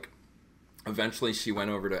though. Like, eventually she went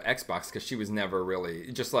over to Xbox because she was never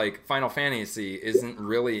really, just like Final Fantasy isn't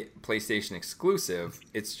really PlayStation exclusive.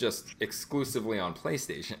 It's just exclusively on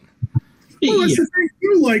PlayStation. Well, that's the thing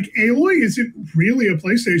too. Like, Aloy isn't really a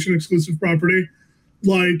PlayStation exclusive property.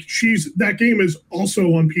 Like, that game is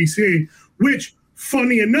also on PC, which,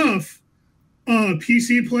 funny enough,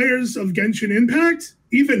 PC players of Genshin Impact,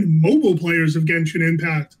 even mobile players of Genshin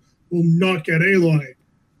Impact, will not get Aloy.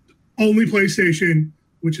 Only PlayStation,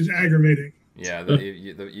 which is aggravating. Yeah,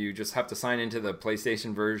 you just have to sign into the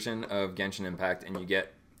PlayStation version of Genshin Impact, and you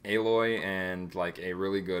get Aloy and like a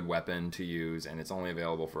really good weapon to use, and it's only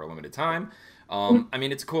available for a limited time. I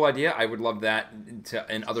mean, it's a cool idea. I would love that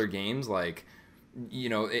in other games, like, you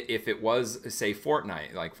know, if it was, say,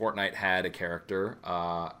 Fortnite, like Fortnite had a character,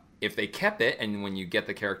 if they kept it, and when you get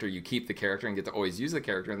the character, you keep the character and get to always use the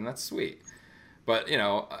character, then that's sweet. But, you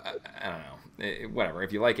know, I don't know. Whatever.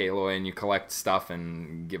 If you like Aloy and you collect stuff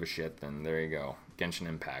and give a shit, then there you go. Genshin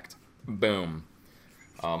Impact. Boom.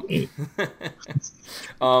 All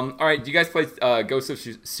right. Do you guys play Ghost of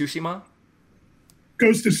Tsushima?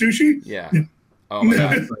 Ghost of Sushi? Yeah. Oh my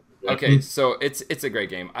god. Okay, so it's a great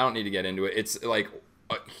game. I don't need to get into it. It's like,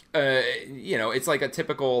 you know, it's like a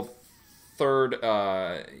typical third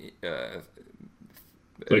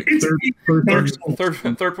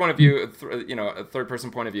point of view, you know, a third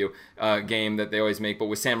person point of view game that they always make, but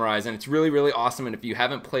with samurais, and it's really, really awesome. And if you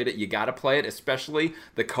haven't played it, you gotta play it, especially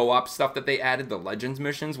the co-op stuff that they added, the Legends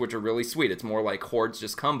missions, which are really sweet. It's more like Hordes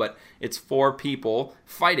Just Come, but it's 4 people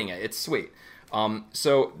fighting it. It's sweet.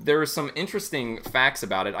 So there are some interesting facts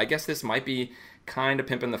about it. I guess this might be kind of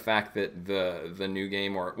pimping the fact that the new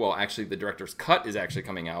game, or well, actually the director's cut is actually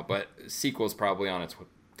coming out, but sequel's probably on its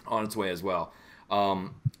way as well.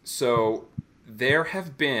 So there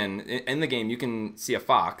have been, in the game, you can see a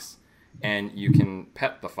fox and you can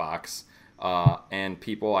pet the fox, and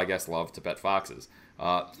people, I guess, love to pet foxes.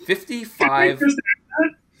 55.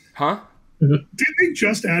 Huh? Did they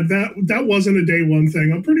just add that? That wasn't a day one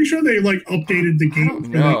thing. I'm pretty sure they like updated the game.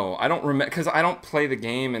 No, I don't remember, because I don't play the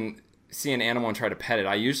game and see an animal and try to pet it.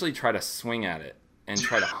 I usually try to swing at it and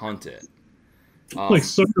try to hunt it. Like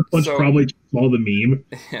Sucker Punch probably saw the meme.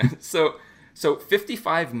 Yeah, so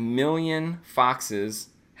 55 million foxes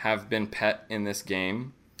have been pet in this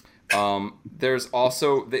game. There's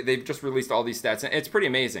also, they've just released all these stats, and it's pretty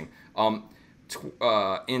amazing. In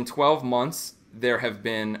 12 months, there have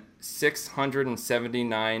been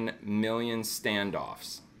 679 million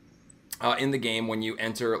standoffs. In the game, when you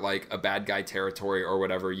enter like a bad guy territory or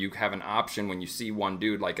whatever, you have an option when you see one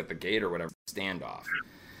dude like at the gate or whatever, standoff.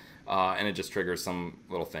 And it just triggers some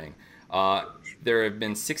little thing. There have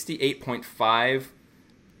been 68.5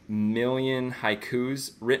 million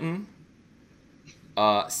haikus written.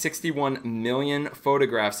 61 million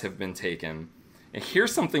photographs have been taken. And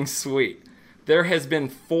here's something sweet. There has been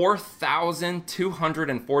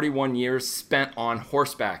 4,241 years spent on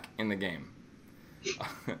horseback in the game.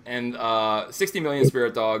 And 60 million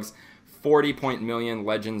spirit dogs, 40 million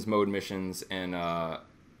Legends mode missions, and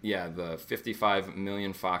the 55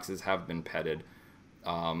 million foxes have been petted.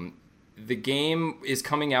 The game is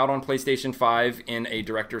coming out on PlayStation 5 in a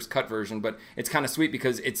director's cut version, but it's kind of sweet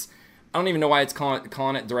because I don't even know why it's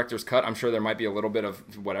calling it director's cut. I'm sure there might be a little bit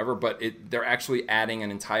of whatever, but they're actually adding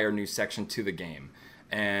an entire new section to the game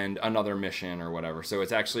and another mission or whatever. So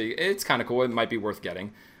it's kind of cool. It might be worth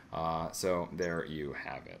getting. So there you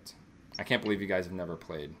have it. I can't believe you guys have never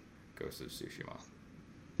played Ghost of Tsushima.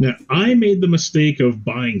 Now, I made the mistake of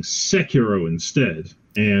buying Sekiro instead,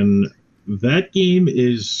 and that game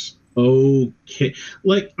is okay.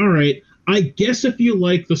 Like, all right, I guess if you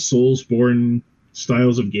like the Soulsborne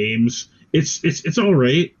styles of games, it's all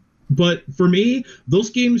right. But for me, those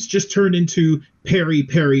games just turn into parry,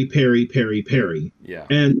 parry, parry, parry, parry. Yeah.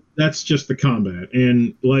 And that's just the combat.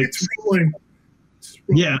 And like, It's rolling.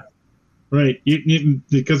 yeah, right.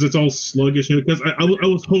 Because it's all sluggish. Because I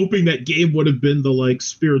was hoping that game would have been the like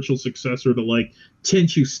spiritual successor to like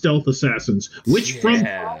Tenchu Stealth Assassins, which From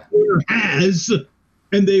Software has,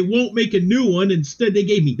 and they won't make a new one. Instead, they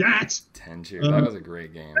gave me that. Tenchu, that was a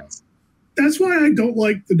great game. That's why I don't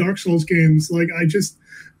like the Dark Souls games. Like, it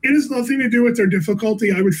has nothing to do with their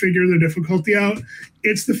difficulty. I would figure their difficulty out.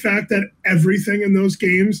 It's the fact that everything in those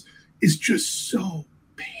games is just so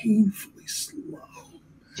painfully slow.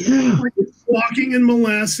 Yeah. Like walking in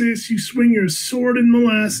molasses, you swing your sword in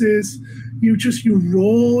molasses, you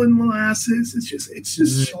roll in molasses. It's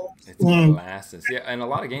just so slow. Molasses. Yeah, and a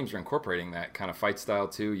lot of games are incorporating that kind of fight style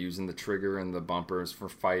too, using the trigger and the bumpers for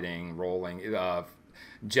fighting, rolling.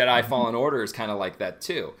 Jedi Fallen Order is kind of like that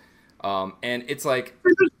too. And it's like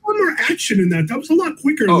there's one more action in that. That was a lot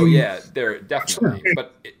quicker. Oh yeah, there definitely.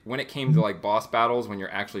 But when it came to like boss battles, when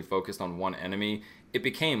you're actually focused on one enemy, it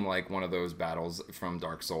became like one of those battles from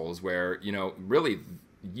Dark Souls where, really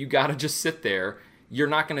you gotta just sit there. You're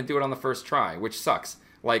not gonna do it on the first try, which sucks.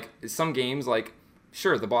 Like some games, like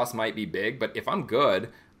sure the boss might be big, but if I'm good,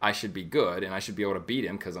 I should be good and I should be able to beat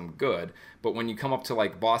him because I'm good. But when you come up to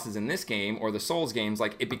like bosses in this game or the Souls games,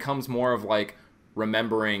 like it becomes more of like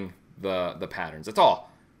remembering the patterns. That's all,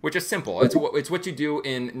 which is simple. It's what you do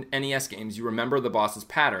in NES games. You remember the boss's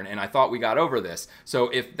pattern, and I thought we got over this. So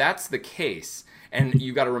if that's the case and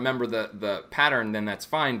you got to remember the pattern, then that's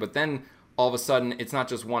fine. But then all of a sudden it's not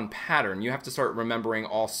just one pattern. You have to start remembering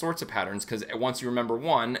all sorts of patterns because once you remember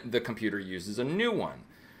one, the computer uses a new one.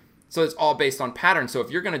 So it's all based on patterns. So if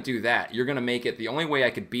you're going to do that, you're going to make it the only way I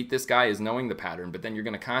could beat this guy is knowing the pattern, but then you're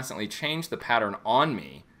going to constantly change the pattern on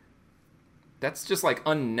me. That's just like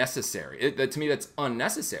unnecessary. To me, that's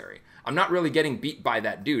unnecessary. I'm not really getting beat by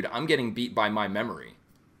that dude. I'm getting beat by my memory.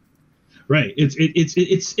 Right.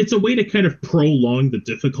 It's a way to kind of prolong the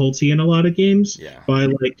difficulty in a lot of games by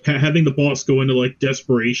like having the boss go into like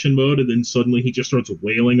desperation mode, and then suddenly he just starts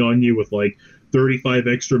wailing on you with like 35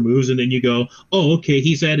 extra moves, and then you go, oh, okay,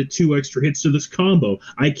 he's added 2 extra hits to this combo.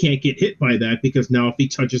 I can't get hit by that because now if he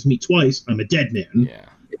touches me twice, I'm a dead man. Yeah.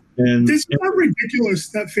 And this is how ridiculous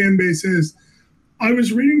that fan base is. I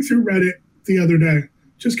was reading through Reddit the other day,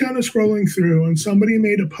 just kind of scrolling through, and somebody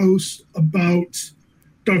made a post about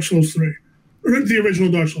Dark Souls 3, or the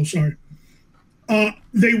original Dark Souls, sorry.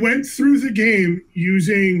 They went through the game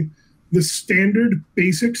using the standard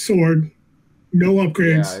basic sword, no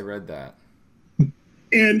upgrades. Yeah, I read that.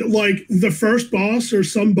 And like the first boss or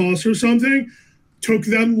some boss or something took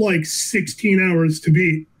them like 16 hours to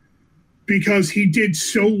beat because he did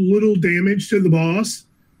so little damage to the boss.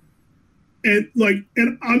 And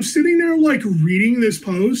I'm sitting there like reading this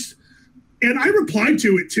post, and I replied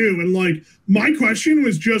to it too. And like my question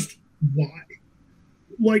was just why?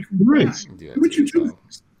 Like why? Right. Would you do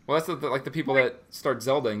this? Well, that's like the people that start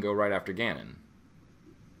Zelda and go right after Ganon.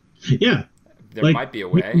 Yeah. There might be a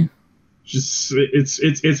way. Just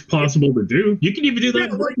it's possible to do. You can even do that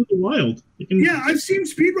in Breath of the Wild. I've seen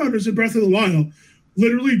speedrunners in Breath of the Wild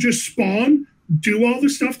literally just spawn, do all the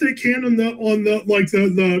stuff they can on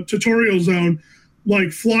the tutorial zone,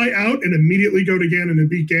 like fly out and immediately go to Ganon and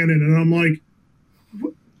beat Ganon. And I'm like,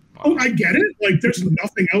 oh, I get it. Like, there's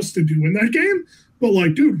nothing else to do in that game. But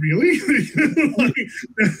like, dude, really?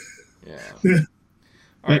 Yeah.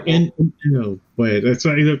 Right, and that's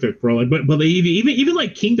why I looked at but they even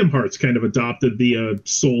like Kingdom Hearts kind of adopted the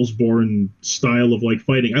Soulsborne style of like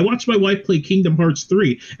fighting. I watched my wife play Kingdom Hearts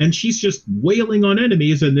 3, and she's just wailing on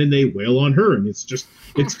enemies, and then they wail on her, and it's just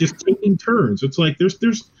taking turns. It's like there's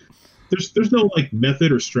no like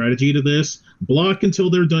method or strategy to this. Block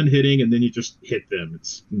until they're done hitting, and then you just hit them.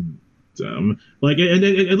 It's like, and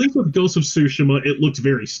at least with Ghost of Tsushima, it looks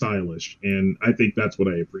very stylish, and I think that's what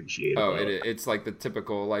I appreciate. Oh, it's like the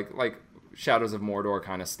typical like Shadows of Mordor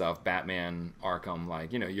kind of stuff, Batman, Arkham,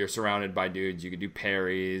 like, you know, you're surrounded by dudes, you can do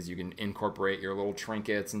parries, you can incorporate your little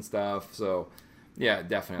trinkets and stuff. So yeah,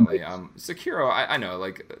 definitely. Sekiro, I know,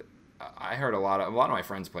 like, I heard a lot of my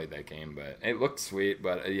friends played that game, but it looked sweet.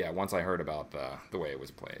 But yeah, once I heard about the way it was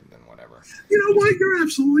played, then whatever. You know what? You're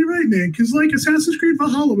absolutely right, man. Because like Assassin's Creed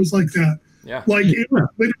Valhalla was like that. Yeah. Like it was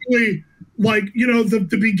literally, like, you know, the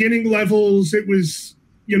beginning levels. It was,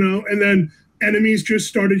 you know, and then enemies just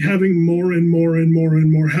started having more and more and more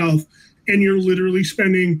and more health, and you're literally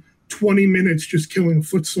spending 20 minutes just killing a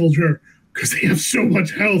foot soldier because they have so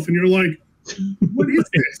much health, and you're like, what is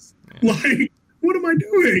this? Yeah. Like, what am I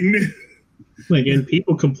doing? Like, and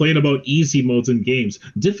people complain about easy modes in games.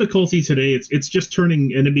 Difficulty today, it's just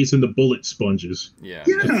turning enemies into bullet sponges. Yeah,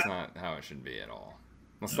 Yeah. that's not how it should be at all.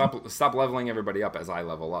 Well, stop leveling everybody up as I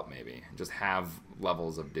level up, maybe. Just have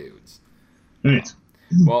levels of dudes. Right.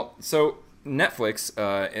 Well, so Netflix,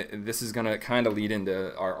 this is going to kind of lead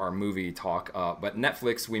into our movie talk, but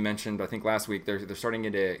Netflix, we mentioned, I think last week, they're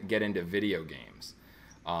starting to get into video games.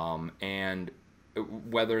 And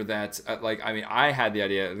whether that's, like, I mean, I had the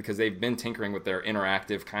idea, because they've been tinkering with their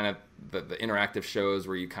interactive kind of, the interactive shows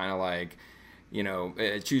where you kind of like, you know,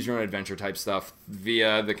 choose your own adventure type stuff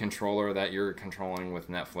via the controller that you're controlling with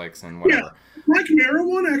Netflix and whatever. Yeah, Black Mirror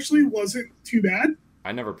one actually wasn't too bad.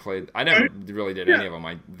 I never really did any of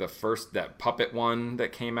them. The first, that puppet one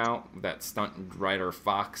that came out, that stunt rider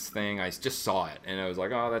Fox thing, I just saw it and I was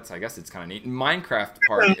like, oh, I guess it's kind of neat. Minecraft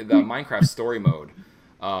part, the Minecraft story mode,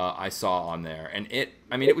 I saw on there, and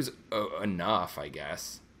it was enough, I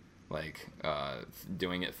guess, like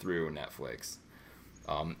doing it through Netflix.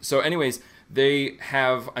 So anyways, they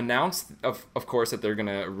have announced, of course, that they're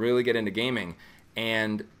gonna really get into gaming,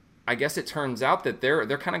 and I guess it turns out that they're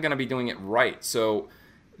kind of going to be doing it right. So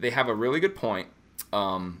they have a really good point,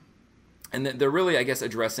 and they're really, I guess,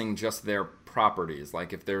 addressing just their properties.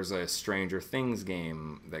 Like if there's a Stranger Things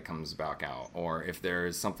game that comes back out, or if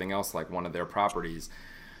there's something else like one of their properties,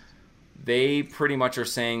 they pretty much are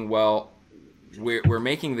saying, well, we're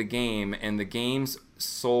making the game, and the game's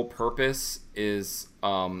sole purpose is,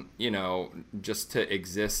 you know, just to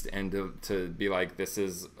exist and to be like, this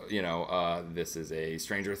is, you know, this is a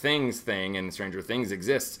Stranger Things thing, and Stranger Things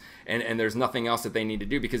exists, and there's nothing else that they need to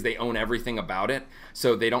do because they own everything about it.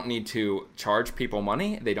 So they don't need to charge people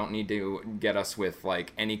money. They don't need to get us with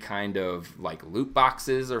like any kind of like loot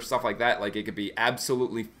boxes or stuff like that. Like it could be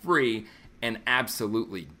absolutely free and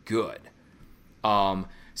absolutely good.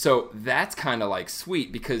 So that's kind of like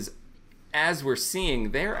sweet, because as we're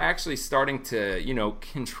seeing, they're actually starting to, you know,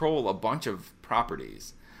 control a bunch of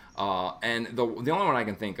properties. And the only one I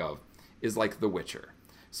can think of is like The Witcher.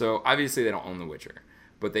 So obviously they don't own The Witcher,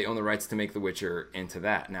 but they own the rights to make The Witcher into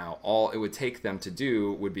that. Now, all it would take them to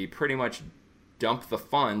do would be pretty much dump the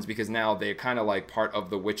funds, because now they're kind of like part of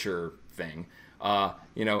the Witcher thing.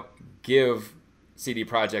 You know, give CD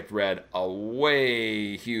Projekt Red a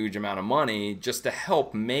way huge amount of money just to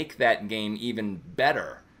help make that game even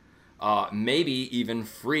better. Maybe even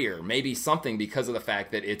freer, maybe something, because of the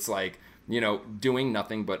fact that it's like, you know, doing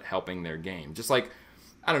nothing but helping their game. Just like,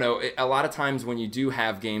 I don't know, a lot of times when you do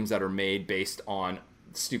have games that are made based on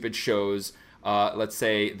stupid shows, let's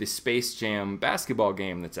say the Space Jam basketball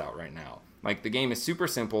game that's out right now. Like, the game is super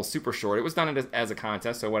simple, super short. It was done as a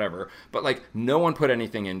contest or whatever, but like, no one put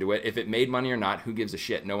anything into it. If it made money or not, who gives a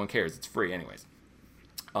shit? No one cares. It's free anyways.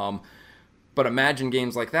 But imagine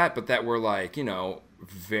games like that, but that were like, you know,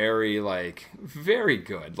 very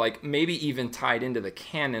good, like maybe even tied into the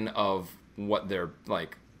canon of what they're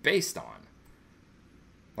like based on.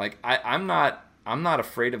 Like I'm not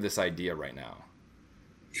afraid of this idea right now.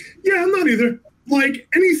 Yeah, I'm not either. Like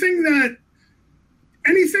anything that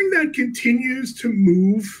continues to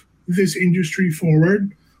move this industry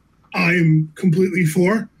forward, I'm completely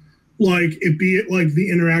for. Like it be it like the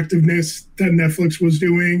interactiveness that Netflix was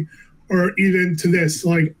doing, or even to this,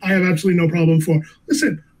 like, I have absolutely no problem for.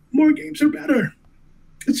 Listen, more games are better.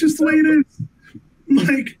 It's just the way it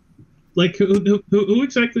is. Like who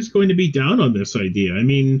exactly is going to be down on this idea? I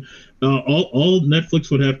mean, all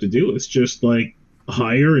Netflix would have to do is just like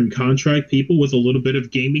hire and contract people with a little bit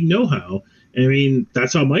of gaming know-how. I mean,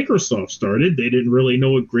 that's how Microsoft started. They didn't really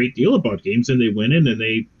know a great deal about games, and they went in and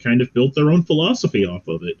they kind of built their own philosophy off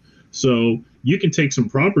of it. So you can take some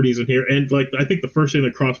properties in here, and like I think the first thing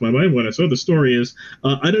that crossed my mind when I saw the story is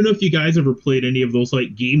I don't know if you guys ever played any of those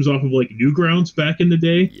like games off of like Newgrounds back in the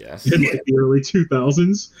day. Yes. In like the early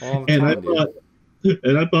 2000s. And I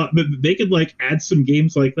thought that they could like add some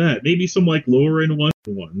games like that, maybe some like lower end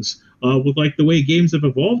ones with like the way games have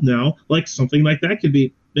evolved now. Like something like that could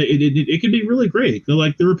be it can be really great.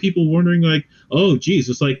 Like there were people wondering, like, oh, geez,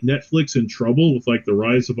 it's like Netflix in trouble with like the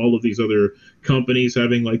rise of all of these other companies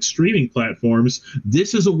having like streaming platforms.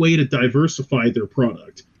 This is a way to diversify their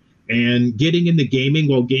product and getting into gaming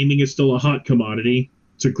while gaming is still a hot commodity.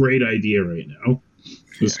 It's a great idea right now.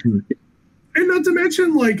 Yeah. And not to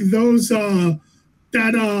mention like those that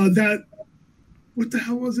what the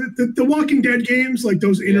hell was it? The Walking Dead games, like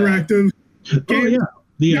those interactive games. Oh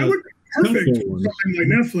yeah, that would be perfect for something like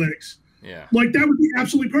Netflix. Yeah, like that would be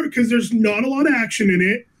absolutely perfect because there's not a lot of action in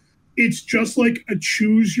it. It's just like a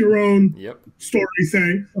choose your own story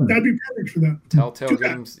thing. That'd be perfect for that. Telltale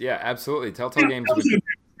games, yeah, absolutely. Telltale games would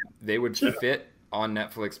fit on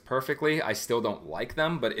Netflix perfectly. I still don't like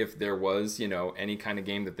them, but if there was, any kind of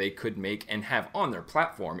game that they could make and have on their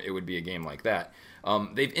platform, it would be a game like that.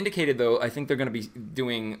 They've indicated, though, I think they're going to be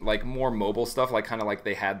doing like more mobile stuff, like kind of like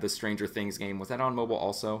they had the Stranger Things game. Was that on mobile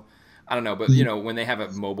also? I don't know, but when they have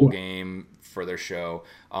a mobile game for their show,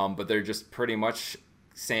 but they're just pretty much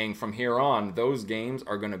saying from here on, those games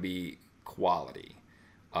are going to be quality.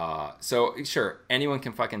 So sure, anyone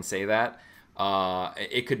can fucking say that.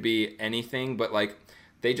 It could be anything, but like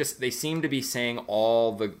they seem to be saying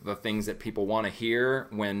all the things that people want to hear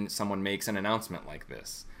when someone makes an announcement like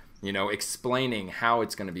this, explaining how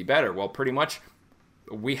it's going to be better. Well, pretty much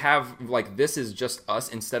we have like, this is just us,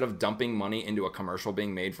 instead of dumping money into a commercial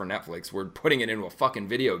being made for Netflix, we're putting it into a fucking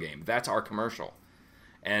video game. That's our commercial.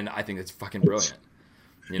 And I think it's fucking brilliant.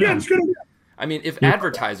 Yeah, it's gonna be. I mean, if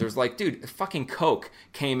advertisers like, dude, fucking Coke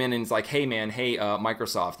came in and is like, hey man,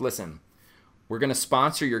 Microsoft, listen, we're going to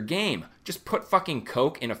sponsor your game. Just put fucking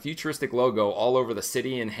Coke in a futuristic logo all over the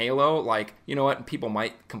city in Halo. Like, you know what? People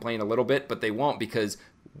might complain a little bit, but they won't because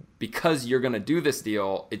you're going to do this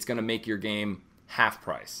deal, it's going to make your game half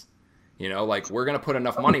price. Like we're going to put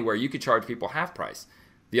enough money where you could charge people half price.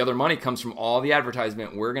 The other money comes from all the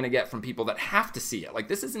advertisement we're going to get from people that have to see it. Like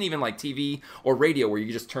this isn't even like TV or radio where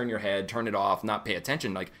you just turn your head, turn it off, not pay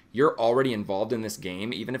attention. Like you're already involved in this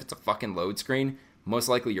game. Even if it's a fucking load screen, most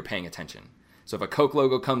likely you're paying attention. So if a Coke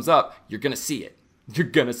logo comes up, you're going to see it. You're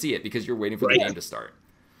going to see it because you're waiting for the game to start.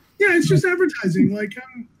 Yeah, it's just advertising. Like,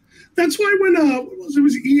 that's why when it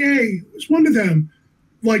was EA, it was one of them.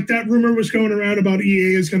 Like that rumor was going around about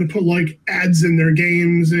EA is going to put like ads in their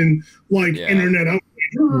games and like internet out.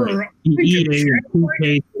 Right.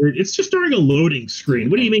 It's just during a loading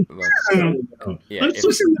screen. What do you mean? Sports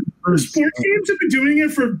games have been doing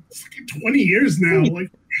it for fucking 20 years now.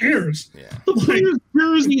 Like, cares? Yeah. The players'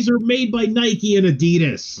 jerseys are made by Nike and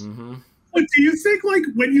Adidas. Mm-hmm. But do you think like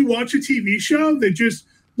when you watch a TV show, they just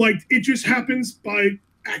like it just happens by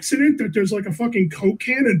accident that there's like a fucking Coke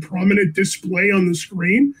can in prominent display on the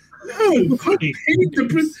screen? No, Coke paid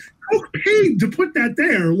to put that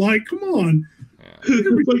there. Like, come on. Like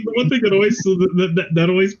the one thing that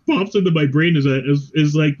always pops into my brain is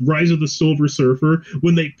like Rise of the Silver Surfer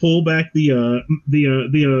when they pull back the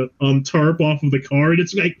tarp off of the car and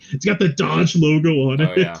it's like it's got the Dodge logo on it.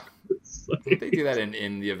 Oh yeah, like, they do that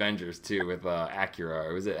in the Avengers too with Acura.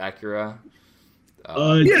 Or was it Acura?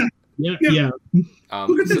 Yeah. Look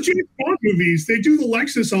at the James Bond movies. They do the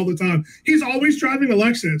Lexus all the time. He's always driving a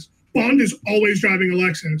Lexus. Bond is always driving a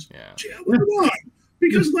Lexus. Yeah. Why?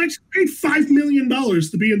 Because Lex paid $5 million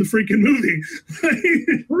to be in the freaking movie.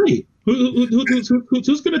 Right.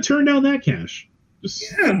 Who's going to turn down that cash?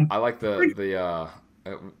 Yeah. I like the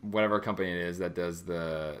whatever company it is that does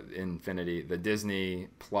the Disney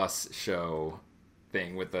Plus show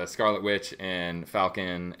thing with the Scarlet Witch and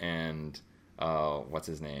Falcon and what's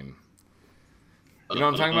his name? You know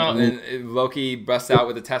what I'm talking about? And Loki busts out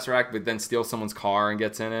with the Tesseract, but then steals someone's car and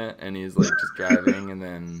gets in it, and he's like just driving, and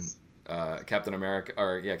then Captain America,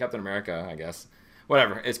 I guess.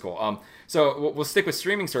 Whatever, it's cool. So we'll stick with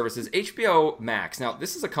streaming services. HBO Max. Now,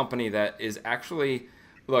 this is a company that is actually,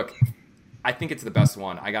 look, I think it's the best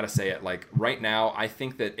one. I gotta say it. Like right now, I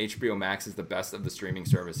think that HBO Max is the best of the streaming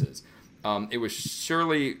services. It was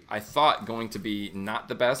surely, I thought, going to be not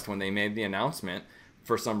the best when they made the announcement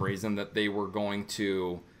for some reason that they were going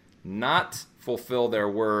to not fulfill their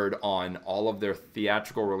word on all of their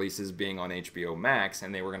theatrical releases being on HBO Max,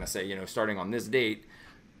 and they were going to say, starting on this date,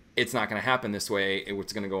 it's not going to happen this way.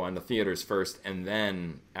 It's going to go on the theaters first, and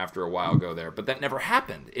then after a while go there. But that never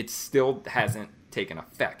happened. It still hasn't taken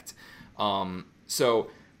effect. So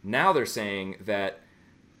now they're saying that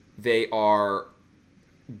they are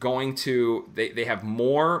going to, they have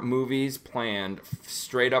more movies planned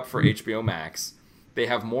straight up for HBO Max. They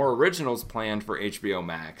have more originals planned for HBO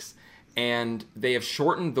Max. And they have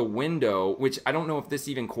shortened the window, which I don't know if this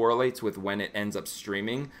even correlates with when it ends up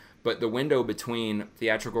streaming, but the window between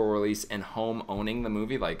theatrical release and home owning the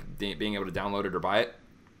movie, like being able to download it or buy it,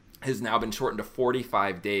 has now been shortened to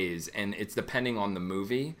 45 days, and it's depending on the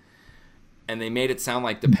movie. And they made it sound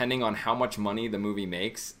like depending on how much money the movie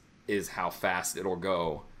makes is how fast it'll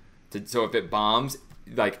go. So if it bombs,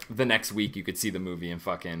 like the next week you could see the movie and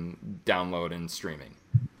fucking download and streaming.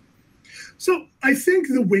 So I think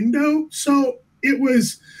the window, so it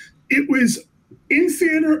was in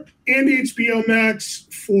theater and HBO Max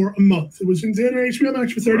for a month. It was in theater and HBO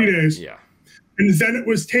Max for 30 days. Yeah. And then it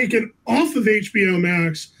was taken off of HBO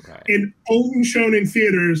Max and only shown in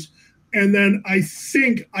theaters. And then I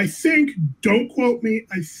think, don't quote me,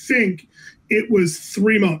 I think it was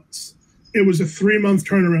 3 months. It was a 3-month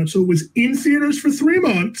turnaround. So it was in theaters for 3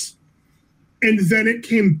 months, and then it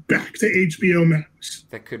came back to HBO Max.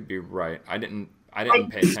 That could be right. I didn't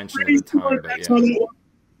pay attention at the time, but yeah.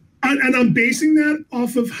 And I'm basing that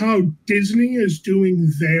off of how Disney is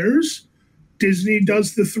doing theirs. Disney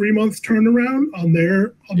does the 3-month turnaround on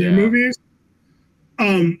their movies.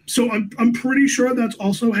 So I'm pretty sure that's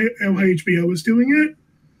also how HBO is doing it.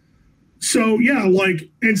 So yeah, like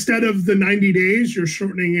instead of the 90 days, you're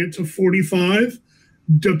shortening it to 45,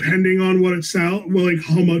 depending on what it sells, well, like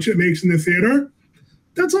how much it makes in the theater.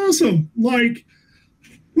 That's awesome. Like,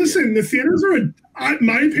 listen, the theaters are,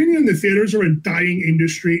 my opinion, the theaters are a dying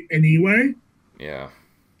industry anyway. Yeah.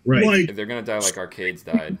 Right. Like, they're gonna die like arcades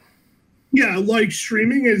died. Yeah, like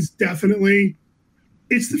streaming is definitely,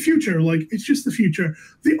 it's the future. Like, it's just the future.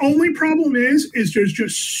 The only problem is there's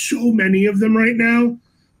just so many of them right now,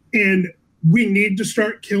 and we need to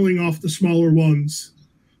start killing off the smaller ones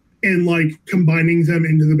and like combining them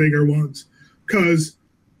into the bigger ones. Because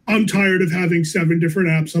I'm tired of having 7 different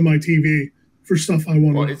apps on my TV for stuff I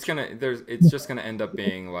want. Well, it's just gonna end up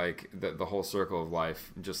being like the whole circle of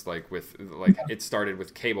life. Just like with like it started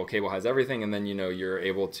with cable. Cable has everything, and then you're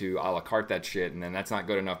able to a la carte that shit, and then that's not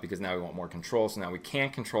good enough because now we want more control. So now we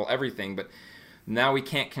can't control everything, but now we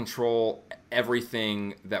can't control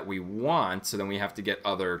everything that we want. So then we have to get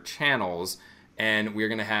other channels, and we're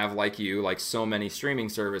gonna have like so many streaming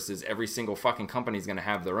services. Every single fucking company is gonna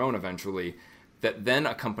have their own eventually. That then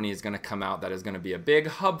a company is going to come out that is going to be a big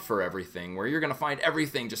hub for everything, where you're going to find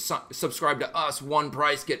everything. Just subscribe to us, one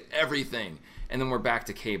price, get everything, and then we're back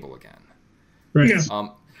to cable again. Right. Yeah.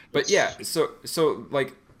 But yeah, so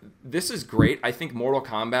like this is great. I think Mortal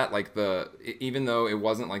Kombat, like even though it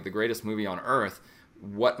wasn't like the greatest movie on earth,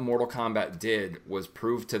 what Mortal Kombat did was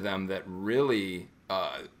prove to them that really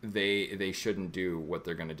they shouldn't do what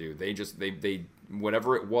they're going to do. They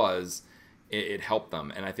whatever it was. It helped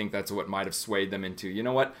them, and I think that's what might have swayed them into, you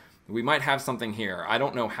know what, we might have something here. I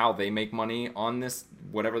don't know how they make money on this,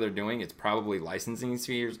 whatever they're doing. It's probably licensing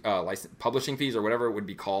fees, publishing fees, or whatever it would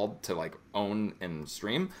be called to like own and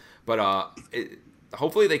stream. But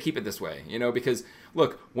hopefully they keep it this way, because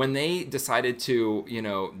look, when they decided to,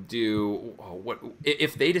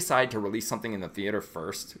 if they decide to release something in the theater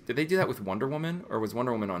first, did they do that with Wonder Woman, or was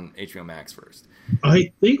Wonder Woman on HBO Max first?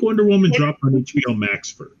 I think Wonder Woman dropped on HBO Max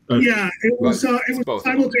first. Yeah, it was both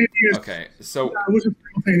simultaneous. Okay, so it was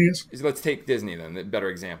simultaneous. Let's take Disney then, the better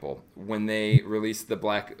example. When they released the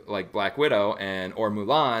Black Widow or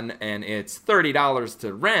Mulan, and it's $30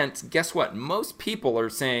 to rent, guess what? Most people are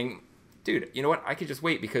saying, dude, you know what? I could just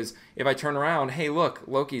wait, because if I turn around, hey, look,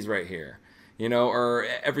 Loki's right here, or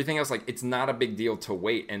everything else. Like, it's not a big deal to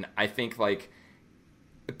wait. And I think like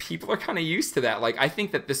people are kind of used to that. Like, I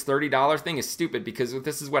think that this $30 thing is stupid, because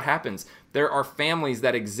this is what happens. There are families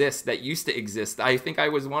that used to exist. I think I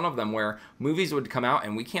was one of them, where movies would come out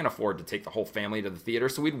and we can't afford to take the whole family to the theater.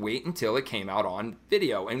 So we'd wait until it came out on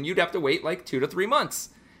video, and you'd have to wait like 2 to 3 months.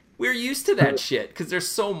 We're used to that shit, because there's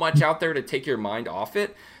so much out there to take your mind off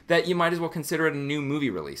it that you might as well consider it a new movie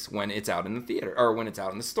release when it's out in the theater or when it's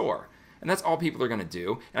out in the store. And that's all people are going to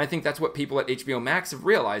do. And I think that's what people at HBO Max have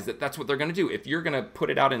realized, that that's what they're going to do. If you're going to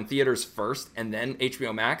put it out in theaters first and then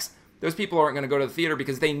HBO Max, those people aren't going to go to the theater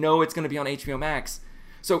because they know it's going to be on HBO Max.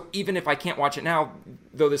 So even if I can't watch it now,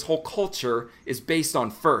 though this whole culture is based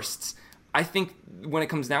on firsts, I think when it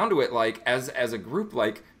comes down to it, like as a group,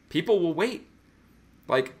 like people will wait.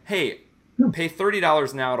 Like, hey, pay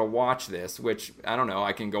 $30 now to watch this, which, I don't know,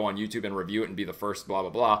 I can go on YouTube and review it and be the first, blah, blah,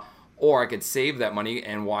 blah. Or I could save that money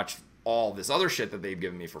and watch all this other shit that they've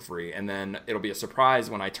given me for free. And then it'll be a surprise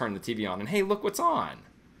when I turn the TV on and, hey, look what's on.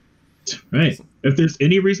 Right. If there's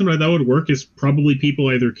any reason why that would work, is probably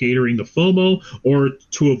people either catering to FOMO or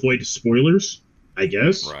to avoid spoilers, I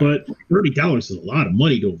guess. Right. But $30 is a lot of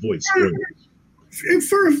money to avoid spoilers.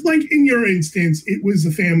 For, like, in your instance, it was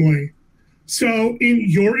a family. So in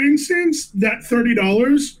your instance, that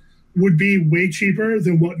 $30 would be way cheaper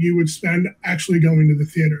than what you would spend actually going to the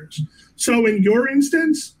theaters. So in your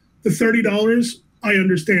instance, the $30, I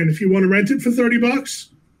understand. If you want to rent it for $30,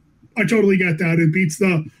 I totally get that. It beats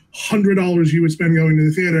the $100 you would spend going to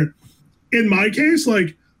the theater. In my case,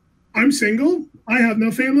 like, I'm single. I have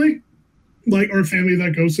no family, like, or family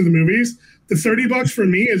that goes to the movies. The $30 for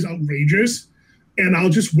me is outrageous, and I'll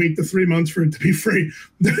just wait the 3 months for it to be free.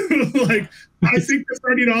 Like, I think the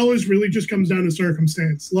 $30 really just comes down to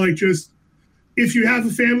circumstance. Like, just if you have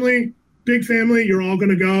a family, big family, you're all going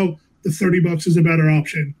to go. The $30 is a better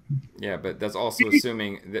option. Yeah, but that's also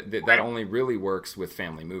assuming that only really works with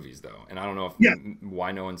family movies, though. And I don't know if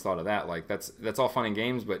why no one's thought of that. Like, that's all fun and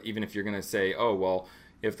games, but even if you're going to say, oh, well,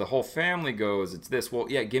 if the whole family goes, it's this. Well,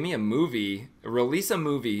 yeah, give me a movie, release a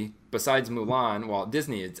movie besides Mulan. Well,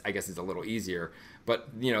 Disney, I guess, is a little easier, but,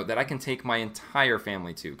 you know, that I can take my entire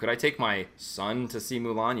family to. Could I take my son to see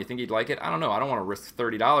Mulan? You think he'd like it? I don't know. I don't want to risk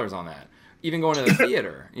 $30 on that. Even going to the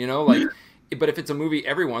theater, you know, like. But if it's a movie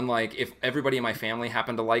everyone, like, if everybody in my family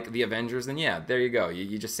happened to like the Avengers, then yeah, there you go.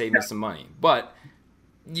 You just save me some money. But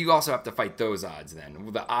you also have to fight those odds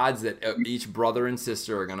then. The odds that each brother and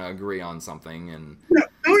sister are going to agree on something. And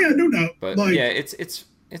no doubt. But like, yeah, it's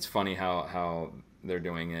funny how they're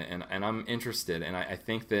doing it, and I'm interested, and I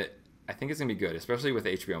think it's going to be good, especially with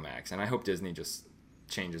HBO Max, and I hope Disney just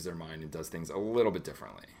changes their mind and does things a little bit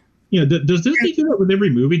differently. Yeah, does Disney do that with every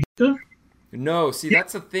movie? No, see,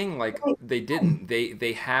 that's the thing. Like, they didn't.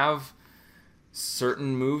 They have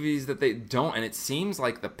certain movies that they don't, and it seems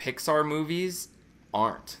like the Pixar movies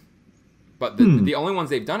aren't. But the only ones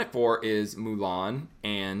they've done it for is Mulan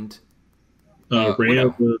and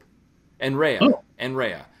Raya. And Raya. Oh. And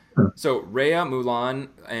Raya. So Raya, Mulan,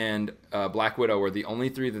 and Black Widow were the only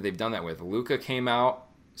three that they've done that with. Luca came out.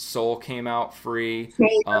 Soul came out free.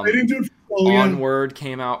 they didn't do it for Soul, Onward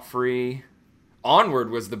came out free. Onward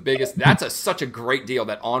was the biggest. That's such a great deal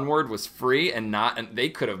that Onward was free and they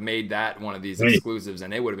could have made that one of these exclusives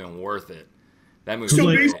and it would have been worth it. That movie. So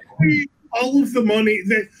basically, all of the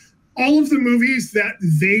movies that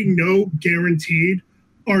they know guaranteed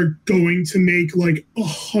are going to make like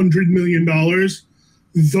 $100 million.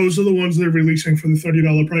 Those are the ones they're releasing for the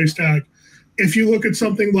 $30 price tag. If you look at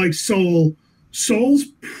something like Soul's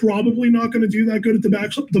probably not going to do that good at the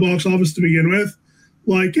box office to begin with.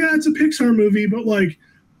 Like, yeah, it's a Pixar movie, but like,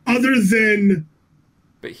 other than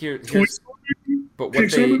Toy Story, but what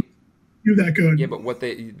Pixar movies do that good. Yeah, but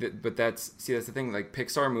that's the thing. Like,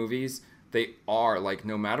 Pixar movies, they are like,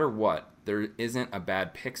 no matter what, there isn't a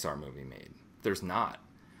bad Pixar movie made. There's not.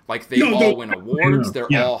 Like, they all win awards. They're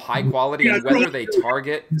all high quality, and whether they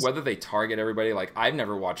target everybody. Like, I've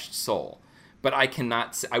never watched Soul, but I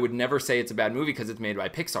would never say it's a bad movie because it's made by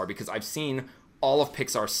Pixar, because I've seen all of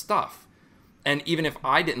Pixar's stuff. And even if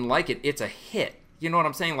I didn't like it, it's a hit. You know what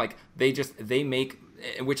I'm saying? Like, they make,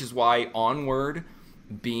 which is why Onward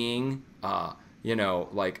being,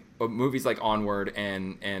 like movies like Onward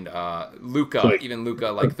and Luca, like, even Luca,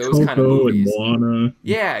 like those Coco kind of movies. And Moana.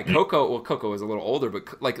 Yeah, Coco. Well, Coco is a little older,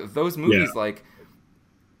 but like those movies, like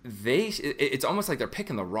it's almost like they're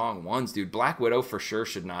picking the wrong ones, dude. Black Widow for sure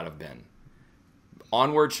should not have been.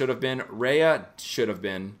 Onward should have been. Raya should have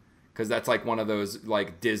been. Because that's like one of those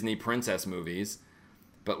like Disney princess movies,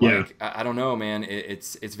 but like I don't know, man.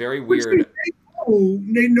 It's very weird.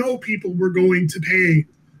 They know people were going to pay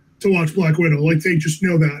to watch Black Widow. Like, they just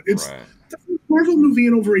know that it's the Marvel movie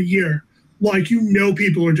in over a year. Like,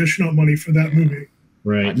 people are dishing out money for that movie.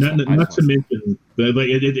 Right. Not to mention that, like,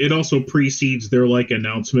 it also precedes their like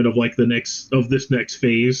announcement of like this next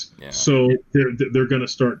phase. Yeah. So they're gonna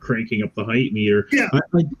start cranking up the hype meter. Yeah.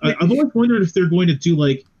 I've always wondered if they're going to do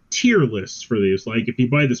like tier lists for these. Like, if you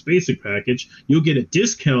buy this basic package, you'll get a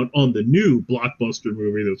discount on the new blockbuster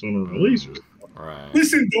movie that's on a release. Right.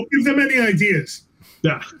 Listen, don't give them any ideas.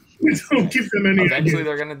 Yeah. Don't give them any Eventually ideas.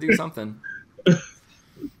 they're going to do something.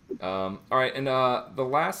 All right, and the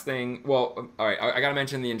last thing, all right, I got to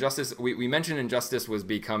mention the Injustice. We mentioned Injustice was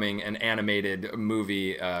becoming an animated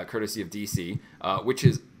movie courtesy of DC, which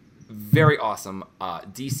is very awesome.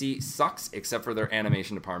 DC sucks except for their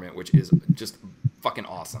animation department, which is just fucking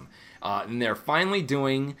awesome. And they're finally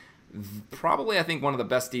doing probably, I think, one of the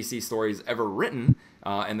best DC stories ever written,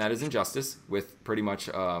 and that is Injustice, with pretty much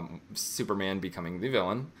Superman becoming the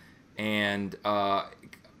villain. And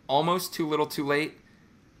almost too little too late,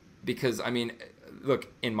 because, I mean, look,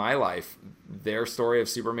 in my life, their story of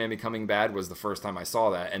Superman becoming bad was the first time I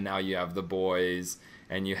saw that, and now you have The Boys,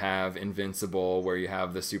 and you have Invincible, where you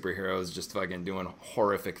have the superheroes just fucking doing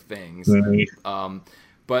horrific things. Right.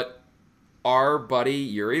 But our buddy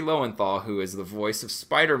Yuri Lowenthal, who is the voice of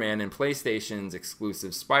Spider-Man in PlayStation's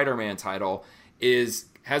exclusive Spider-Man title,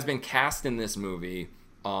 has been cast in this movie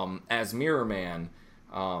as Mirror Man,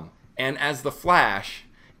 and as the Flash,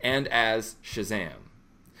 and as Shazam.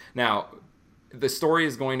 Now, the story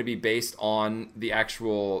is going to be based on the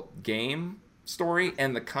actual game story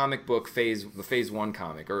and the comic book the phase 1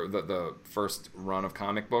 comic, or the first run of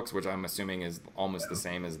comic books, which I'm assuming is almost the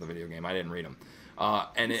same as the video game. I didn't read them.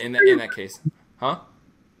 And in that case, huh?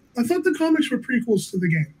 I thought the comics were prequels to the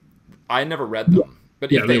game. I never read them,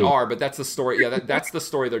 but if they they were. are, but that's the story. Yeah, that's the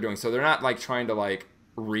story they're doing. So they're not like trying to like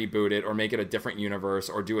reboot it or make it a different universe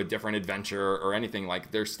or do a different adventure or anything.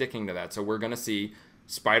 Like, they're sticking to that. So we're gonna see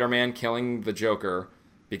Spider-Man killing the Joker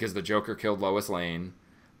because the Joker killed Lois Lane.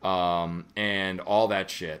 And all that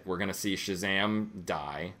shit. We're gonna see Shazam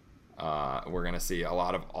die. We're gonna see a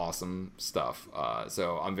lot of awesome stuff.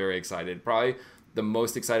 So I'm very excited. Probably the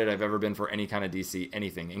most excited I've ever been for any kind of DC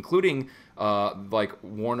anything, including like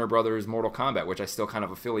Warner Brothers Mortal Kombat, which I still kind of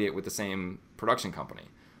affiliate with the same production company.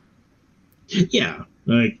 Yeah,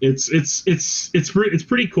 like it's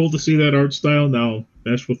pretty cool to see that art style now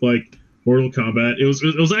meshed with like Mortal Kombat. It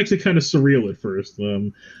was actually kind of surreal at first.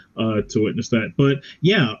 To witness that, but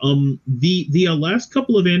yeah, the last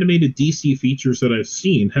couple of animated DC features that I've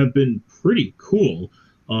seen have been pretty cool.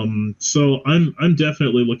 So I'm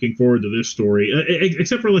definitely looking forward to this story.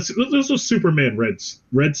 Except for there's also Superman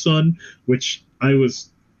Red Sun, which I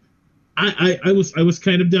was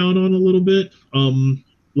kind of down on a little bit.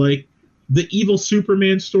 Like the evil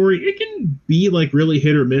Superman story, it can be like really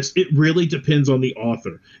hit or miss. It really depends on the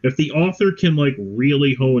author. If the author can like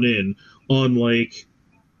really hone in on like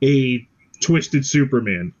a twisted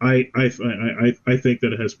Superman, I think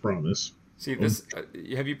that it has promise. See this?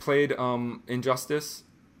 Have you played Injustice?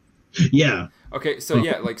 Yeah. Okay, so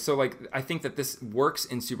yeah, like I think that this works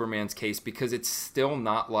in Superman's case because it's still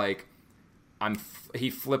not like he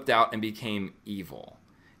flipped out and became evil.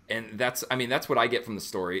 And that's what I get from the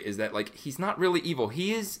story is that like he's not really evil.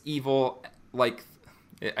 He is evil like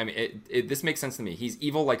this makes sense to me. He's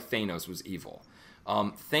evil like Thanos was evil.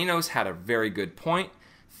 Thanos had a very good point.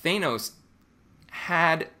 Thanos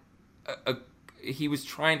had he was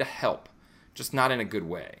trying to help, just not in a good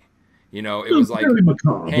way. You know, it was like,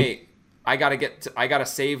 hey, I gotta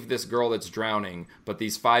save this girl that's drowning, but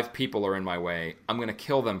these 5 people are in my way. I'm gonna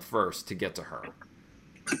kill them first to get to her.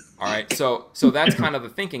 All right, so that's kind of the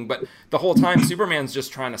thinking, but the whole time Superman's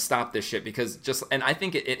just trying to stop this shit and I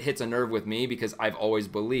think it hits a nerve with me because I've always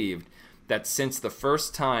believed that since the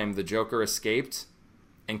first time the Joker escaped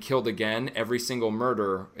and killed again, every single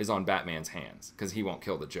murder is on Batman's hands because he won't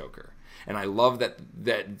kill the Joker. And I love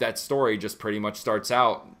that story just pretty much starts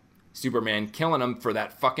out Superman killing him for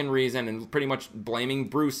that fucking reason and pretty much blaming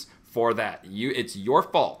Bruce for that. It's your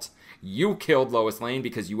fault. You killed Lois Lane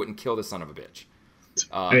because you wouldn't kill the son of a bitch.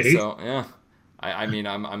 So yeah,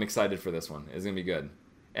 I'm excited for this one. It's gonna be good.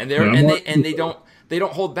 And they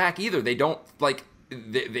don't hold back either. They don't like.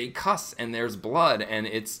 They cuss and there's blood and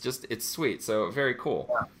it's sweet. So very cool.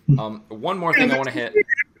 One more thing I want to hit.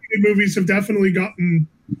 Movies have definitely gotten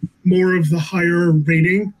more of the higher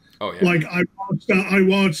rating. Oh yeah. Like I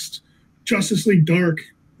watched Justice League Dark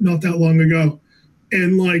not that long ago,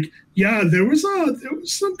 and like yeah, there was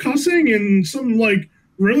some cussing and some like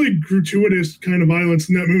really gratuitous kind of violence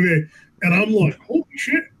in that movie, and I'm like, holy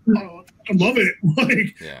shit, I love it.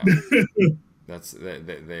 Like yeah.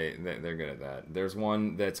 They're good at that. There's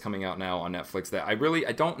one that's coming out now on Netflix that I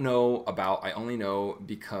don't know about. I only know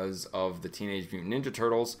because of the Teenage Mutant Ninja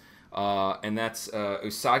Turtles, and that's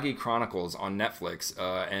Usagi Chronicles on Netflix.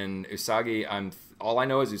 And Usagi, all I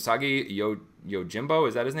know is Usagi Yojimbo.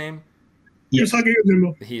 Is that his name? Yes. Usagi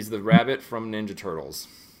Yojimbo. He's the rabbit from Ninja Turtles.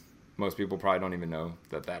 Most people probably don't even know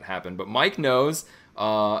that happened, but Mike knows.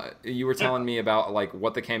 You were telling me about like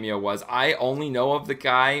what the cameo was. I only know of the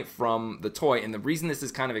guy from the toy, and the reason this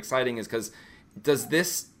is kind of exciting is because does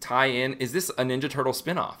this tie in? Is this a Ninja Turtle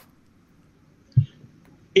spinoff?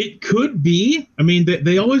 It could be. I mean,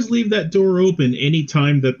 they always leave that door open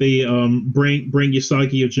anytime that they bring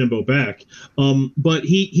Usagi Yojimbo back. But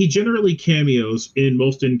he generally cameos in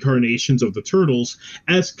most incarnations of the Turtles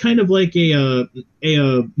as kind of like a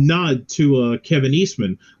nod to Kevin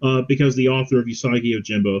Eastman, because the author of Usagi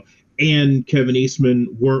Yojimbo and Kevin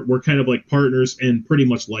Eastman were kind of like partners and pretty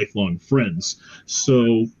much lifelong friends.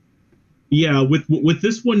 So. Yeah, with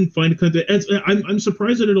this one, I'm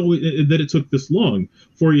surprised that it took this long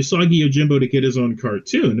for Usagi Yojimbo to get his own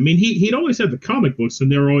cartoon. I mean, he'd always had the comic books and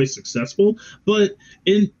they were always successful, but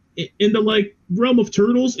in the like realm of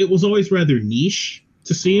Turtles, it was always rather niche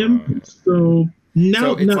to see him. So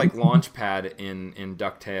now it's like Launchpad in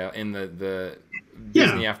DuckTales in the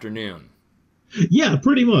Disney Afternoon. Yeah,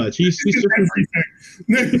 pretty much. He's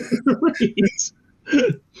right.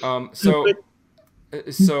 So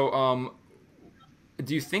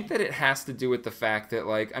do you think that it has to do with the fact that,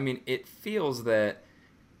 like, I mean, it feels that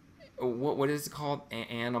what is it called?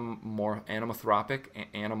 Anamorphic.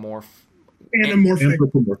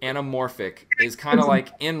 Anamorphic is kind of like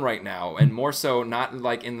in right now, and more so not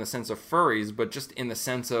like in the sense of furries, but just in the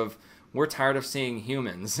sense of we're tired of seeing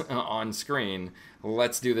humans on screen.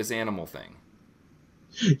 Let's do this animal thing.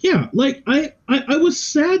 Yeah, like I was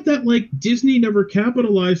sad that like Disney never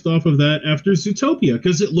capitalized off of that after Zootopia,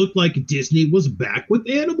 because it looked like Disney was back with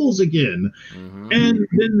animals again, and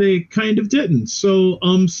then they kind of didn't. So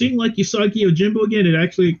seeing like Usagi Yojimbo again, it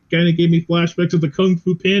actually kind of gave me flashbacks of the Kung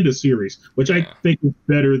Fu Panda series, which I think is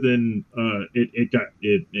better than it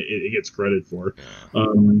gets credit for.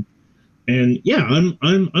 And yeah,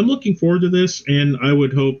 I'm looking forward to this, and I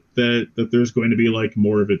would hope that there's going to be like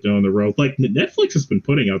more of it down the road. Like Netflix has been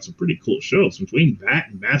putting out some pretty cool shows between that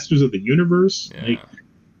and Masters of the Universe. Yeah. Like,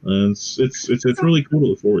 it's really cool to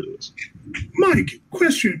look forward to this. Mike,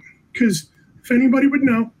 question, because if anybody would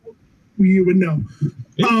know, you would know.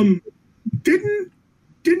 Didn't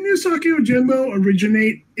Usagi Yojimbo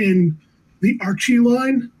originate in the Archie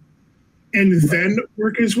line, and then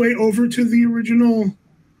work his way over to the original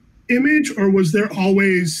Image, or was there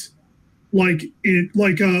always like an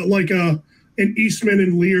Eastman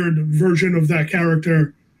and Leard version of that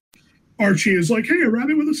character? Archie is like, hey, a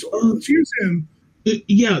rabbit with a sword, let's use him.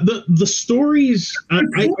 Yeah, the stories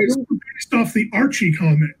based off the Archie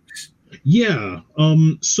comics. Yeah.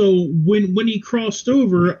 So when he crossed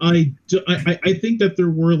over, I think that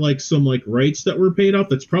there were like some like rights that were paid off.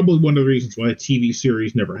 That's probably one of the reasons why a TV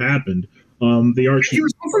series never happened. The Archie. He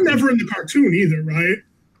was also never in the cartoon either, right?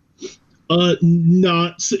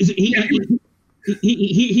 Not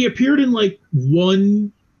he appeared in like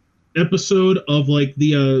one episode of like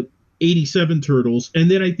the 87 Turtles, and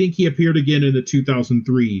then I think he appeared again in the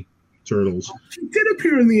 2003 Turtles. He did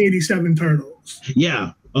appear in the 87 Turtles.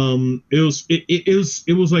 Yeah.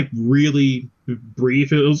 It was like really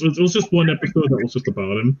brief. It was just one episode that was just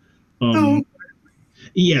about him.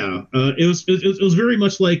 Yeah, it was very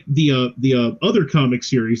much like the other comic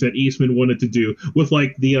series that Eastman wanted to do with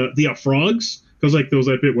like the frogs, because like there was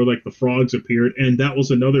that bit where like the frogs appeared, and that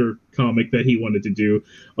was another comic that he wanted to do,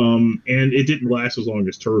 and it didn't last as long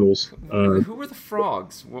as Turtles. Who were the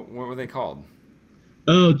frogs? What were they called?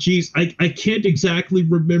 Oh, geez, I can't exactly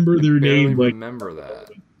remember their name. Like, remember that.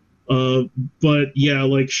 But yeah,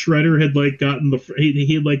 like Shredder had like gotten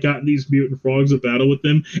he had like gotten these mutant frogs to battle with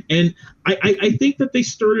them, and I think that they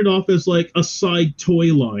started off as like a side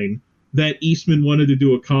toy line that Eastman wanted to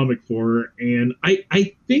do a comic for, and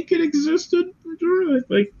I think it existed.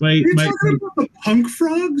 Like are you talking about the Punk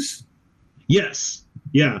Frogs? Yes,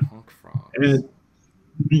 yeah, Punk Frogs.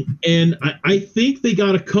 And I think they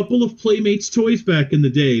got a couple of Playmates toys back in the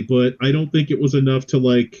day, but I don't think it was enough to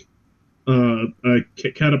like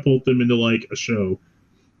catapult them into like a show.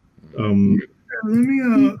 Let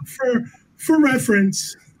me for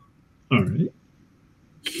reference. All right.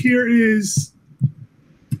 Here is.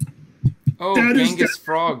 Oh, Genghis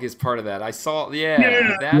Frog is part of that. I saw.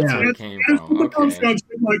 Yeah, that's where it came from. Okay.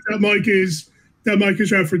 That Mike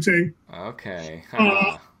is referencing. Okay.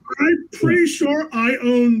 I'm pretty sure I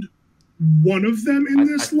owned one of them in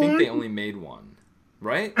this line. I think they only made one,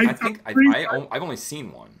 right? I've only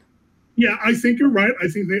seen one. Yeah, I think you're right. I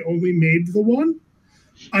think they only made the one.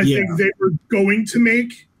 I think they were going to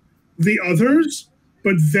make the others,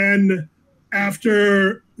 but then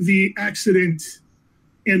after the accident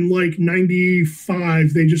in like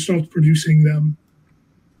 95, they just stopped producing them.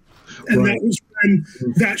 And that was when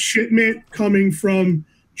that shipment coming from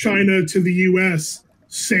China to the U.S.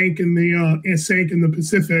 sank in the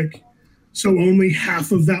Pacific. So only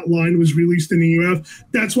half of that line was released in the U.S.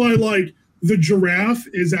 That's why like the giraffe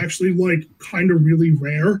is actually like kind of really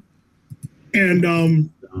rare. And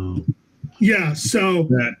yeah, so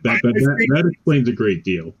that explains a great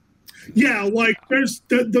deal. Yeah, like there's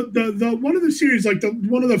the one of the series, like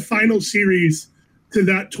one of the final series to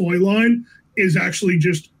that toy line is actually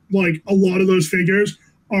just like a lot of those figures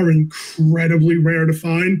are incredibly rare to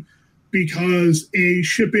find because a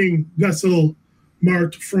shipping vessel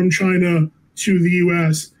marked from China to the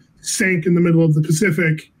US sank in the middle of the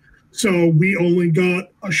Pacific. So we only got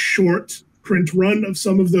a short print run of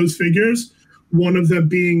some of those figures, one of them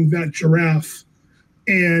being that giraffe.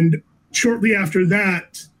 And shortly after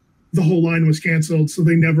that, the whole line was canceled, so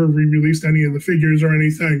they never re-released any of the figures or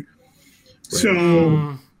anything. Right.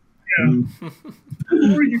 So, yeah.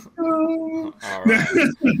 There you go. All right.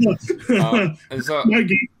 So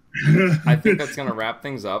I think that's going to wrap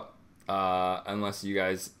things up, unless you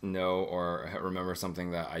guys know or remember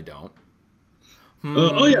something that I don't.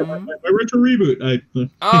 Oh yeah, my retro reboot.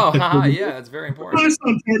 Yeah, that's very important. That's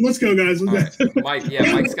not important. Let's go, guys. Right.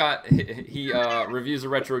 Mike's got he reviews a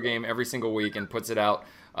retro game every single week and puts it out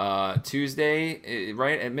Tuesday,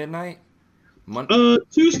 right at midnight.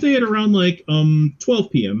 Tuesday at around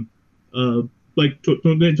 12 p.m.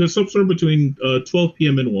 Just somewhere between 12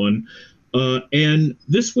 p.m. and 1. And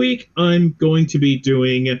this week I'm going to be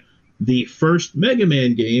doing the first Mega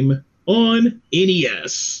Man game on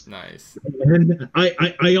NES. Nice. And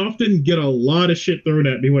I often get a lot of shit thrown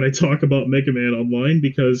at me when I talk about Mega Man Online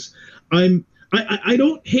because I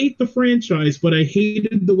don't hate the franchise, but I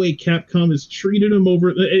hated the way Capcom has treated him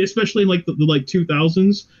over, especially in the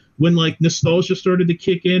 2000s when nostalgia started to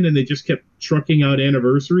kick in and they just kept trucking out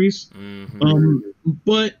anniversaries. Mm-hmm.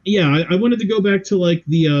 But yeah, I wanted to go back to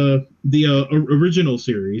the original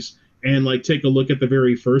series and take a look at the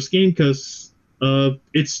very first game because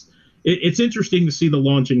it's interesting to see the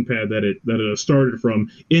launching pad that it started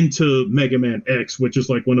from into Mega Man X, which is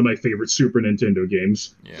one of my favorite Super Nintendo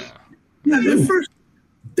games. Yeah,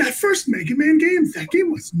 that first Mega Man game, that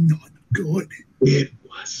game was not good. It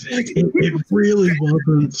wasn't. It really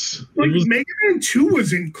wasn't. Mega Man 2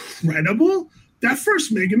 was incredible. That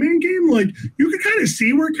first Mega Man game, you could kind of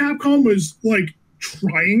see where Capcom was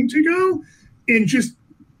trying to go, and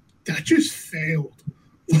that just failed.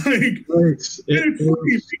 It's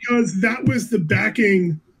funny because that was the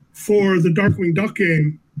backing for the Darkwing Duck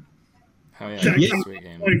game. Oh yeah, sweet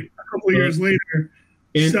game. A couple of years later.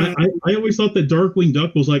 And I always thought that Darkwing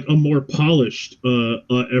Duck was a more polished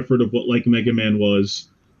effort of what Mega Man was.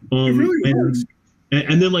 It really was.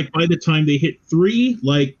 And then by the time they hit 3,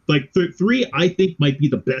 3 I think might be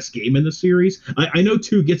the best game in the series. I know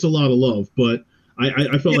 2 gets a lot of love, but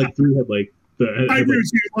I felt 3 had I agree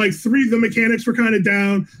with you. 3, the mechanics were kind of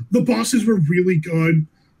down. The bosses were really good.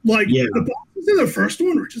 The bosses in the first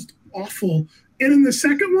one were just awful. And in the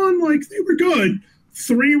second one, they were good.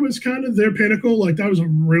 3 was kind of their pinnacle. That was a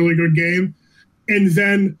really good game. And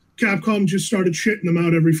then Capcom just started shitting them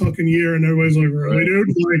out every fucking year. And everybody's really, dude?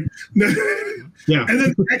 Yeah. And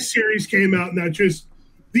then the X series came out, and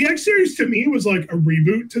the X series to me was a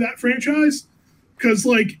reboot to that franchise. Because,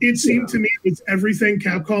 it seemed to me it's everything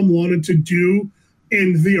Capcom wanted to do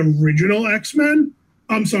in the original X-Men.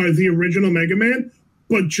 I'm sorry, the original Mega Man,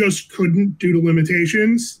 but just couldn't due to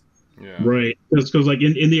limitations. Yeah. Right. That's because,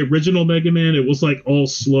 in the original Mega Man, it was, all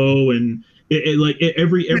slow, and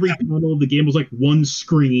every panel of the game was, one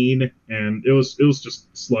screen, and it was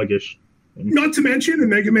just sluggish. Not to mention, in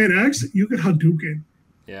Mega Man X, you could Hadouken.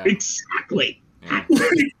 Yeah. Exactly. Yeah.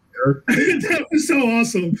 That was so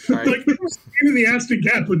awesome. Right. It was a pain in the ass to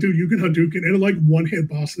get, but dude, you can Hadouken and one-hit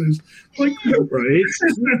bosses. Right. All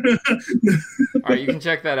right, you can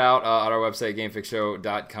check that out on our website,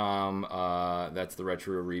 GameFixShow.com. That's the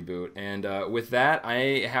Retro Reboot. And with that,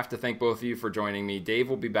 I have to thank both of you for joining me. Dave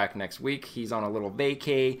will be back next week. He's on a little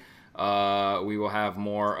vacay. We will have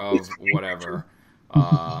more of whatever.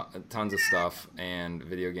 Tons of stuff and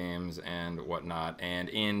video games and whatnot. And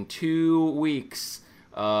in 2 weeks,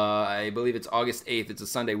 I believe it's August 8th, it's a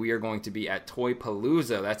Sunday, we are going to be at Toy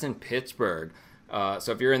Palooza. That's in Pittsburgh.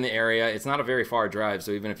 So if you're in the area, it's not a very far drive,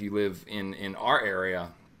 so even if you live in our area,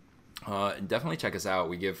 definitely check us out.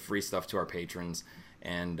 We give free stuff to our patrons,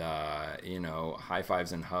 and high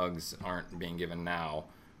fives and hugs aren't being given now,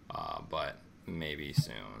 but maybe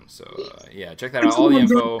soon. So yeah, check that out. All the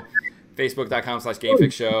info,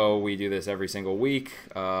 Facebook.com/GameFixShow. We do this every single week.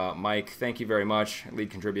 Mike, thank you very much. Lead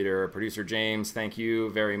contributor, producer James, thank you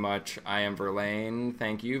very much. I am Verlaine,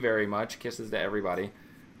 thank you very much. Kisses to everybody.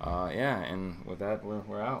 And with that,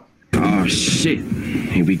 we're out. Oh shit!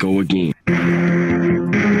 Here we go again.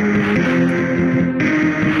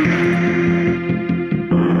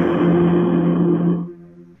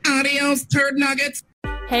 Adios, turd nuggets.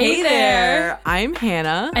 Hey there! I'm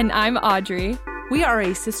Hannah. And I'm Audrey. We are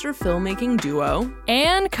a sister filmmaking duo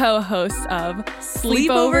and co-hosts of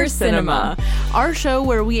Sleepover Cinema, our show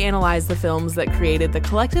where we analyze the films that created the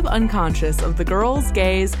collective unconscious of the girls,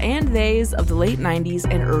 gays, and theys of the late 90s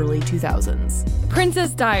and early 2000s.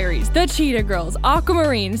 Princess Diaries, The Cheetah Girls,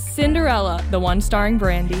 Aquamarine, Cinderella, the one starring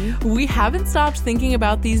Brandy. We haven't stopped thinking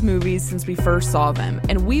about these movies since we first saw them,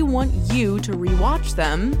 and we want you to rewatch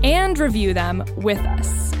them and review them with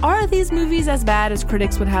us. Are these movies as bad as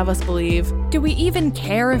critics would have us believe? Do we even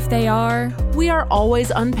care if they are? We are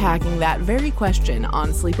always unpacking that very question on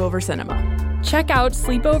Sleepover Cinema. Check out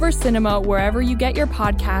Sleepover Cinema wherever you get your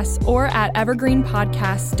podcasts or at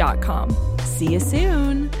evergreenpodcasts.com. See you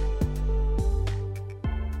soon.